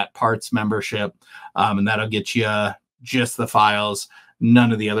 grab that parts membership, and that'll get you just the files,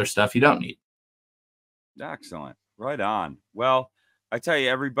 none of the other stuff you don't need. Excellent. Right on. Well, I tell you,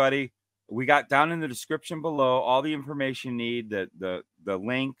 everybody, we got down in the description below all the information you need, the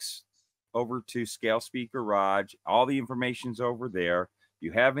links over to Scale Speed Garage. All the information's over there. If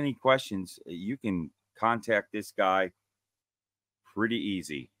you have any questions, you can contact this guy pretty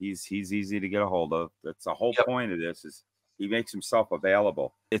easy. He's easy to get a hold of. That's the whole point of this, is he makes himself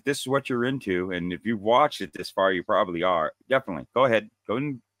available. If this is what you're into, and if you've watched it this far, you probably are. Definitely go ahead, go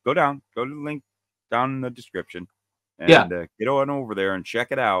to the link down in the description, and get on over there and check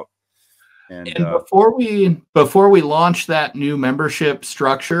it out. And before we launch that new membership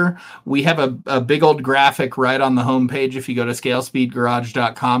structure, we have a big old graphic right on the homepage. If you go to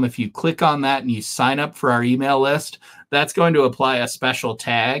scalespeedgarage.com, if you click on that and you sign up for our email list, that's going to apply a special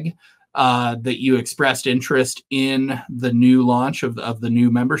tag that you expressed interest in the new launch of the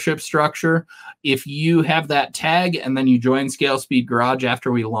new membership structure. If you have that tag and then you join Scale Speed Garage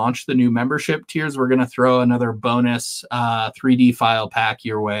after we launch the new membership tiers, we're going to throw another bonus 3D file pack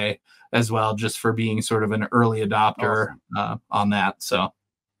your way as well, just for being sort of an early adopter on that. So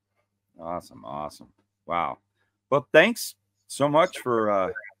awesome. Wow. Well, thanks so much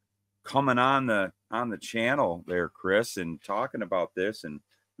for coming on the channel there, Chris, and talking about this and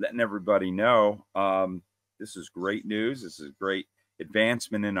letting everybody know. This is great news. This is great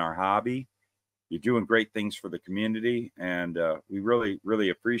advancement in our hobby. You're doing great things for the community, and we really, really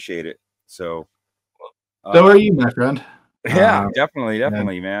appreciate it. So so are you, my friend. Yeah,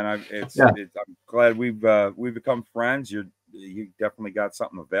 definitely, man. I'm glad we've become friends. You definitely got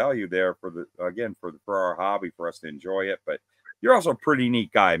something of value there for our hobby, for us to enjoy it. But you're also a pretty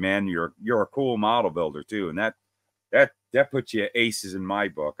neat guy, man. You're a cool model builder too, and that puts you aces in my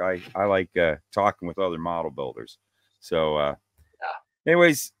book. I like talking with other model builders. So,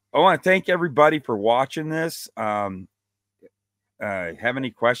 anyways, I want to thank everybody for watching this. Have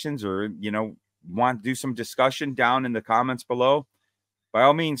any questions or want to do some discussion down in the comments below? By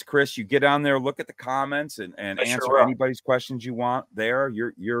all means, Chris, you get on there, look at the comments, and answer anybody's questions you want there.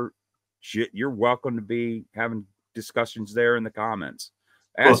 You're welcome to be having discussions there in the comments.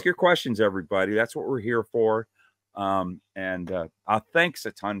 Ask your questions, everybody. That's what we're here for. Thanks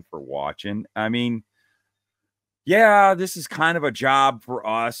a ton for watching. I mean, yeah, this is kind of a job for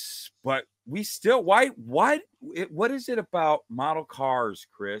us, but we still what is it about model cars,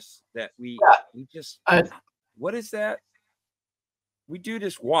 Chris, that we just what is that? We do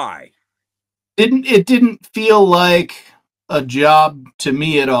this. Why? It didn't feel like a job to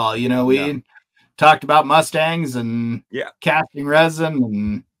me at all. We talked about Mustangs and casting resin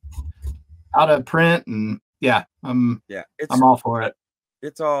and how to print, and I'm all for it.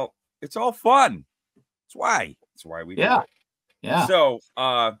 It's all fun. That's why we do it. Yeah. So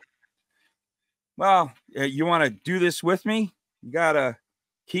well, you want to do this with me? You gotta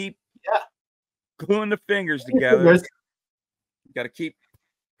keep gluing the fingers together. You got to keep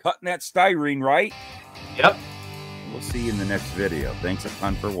cutting that styrene, right? Yep. We'll see you in the next video. Thanks a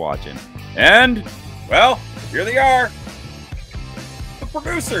ton for watching. And, well, here they are. The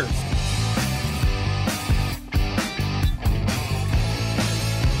producers.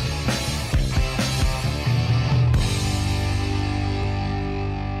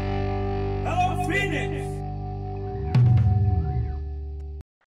 Hello, Phoenix.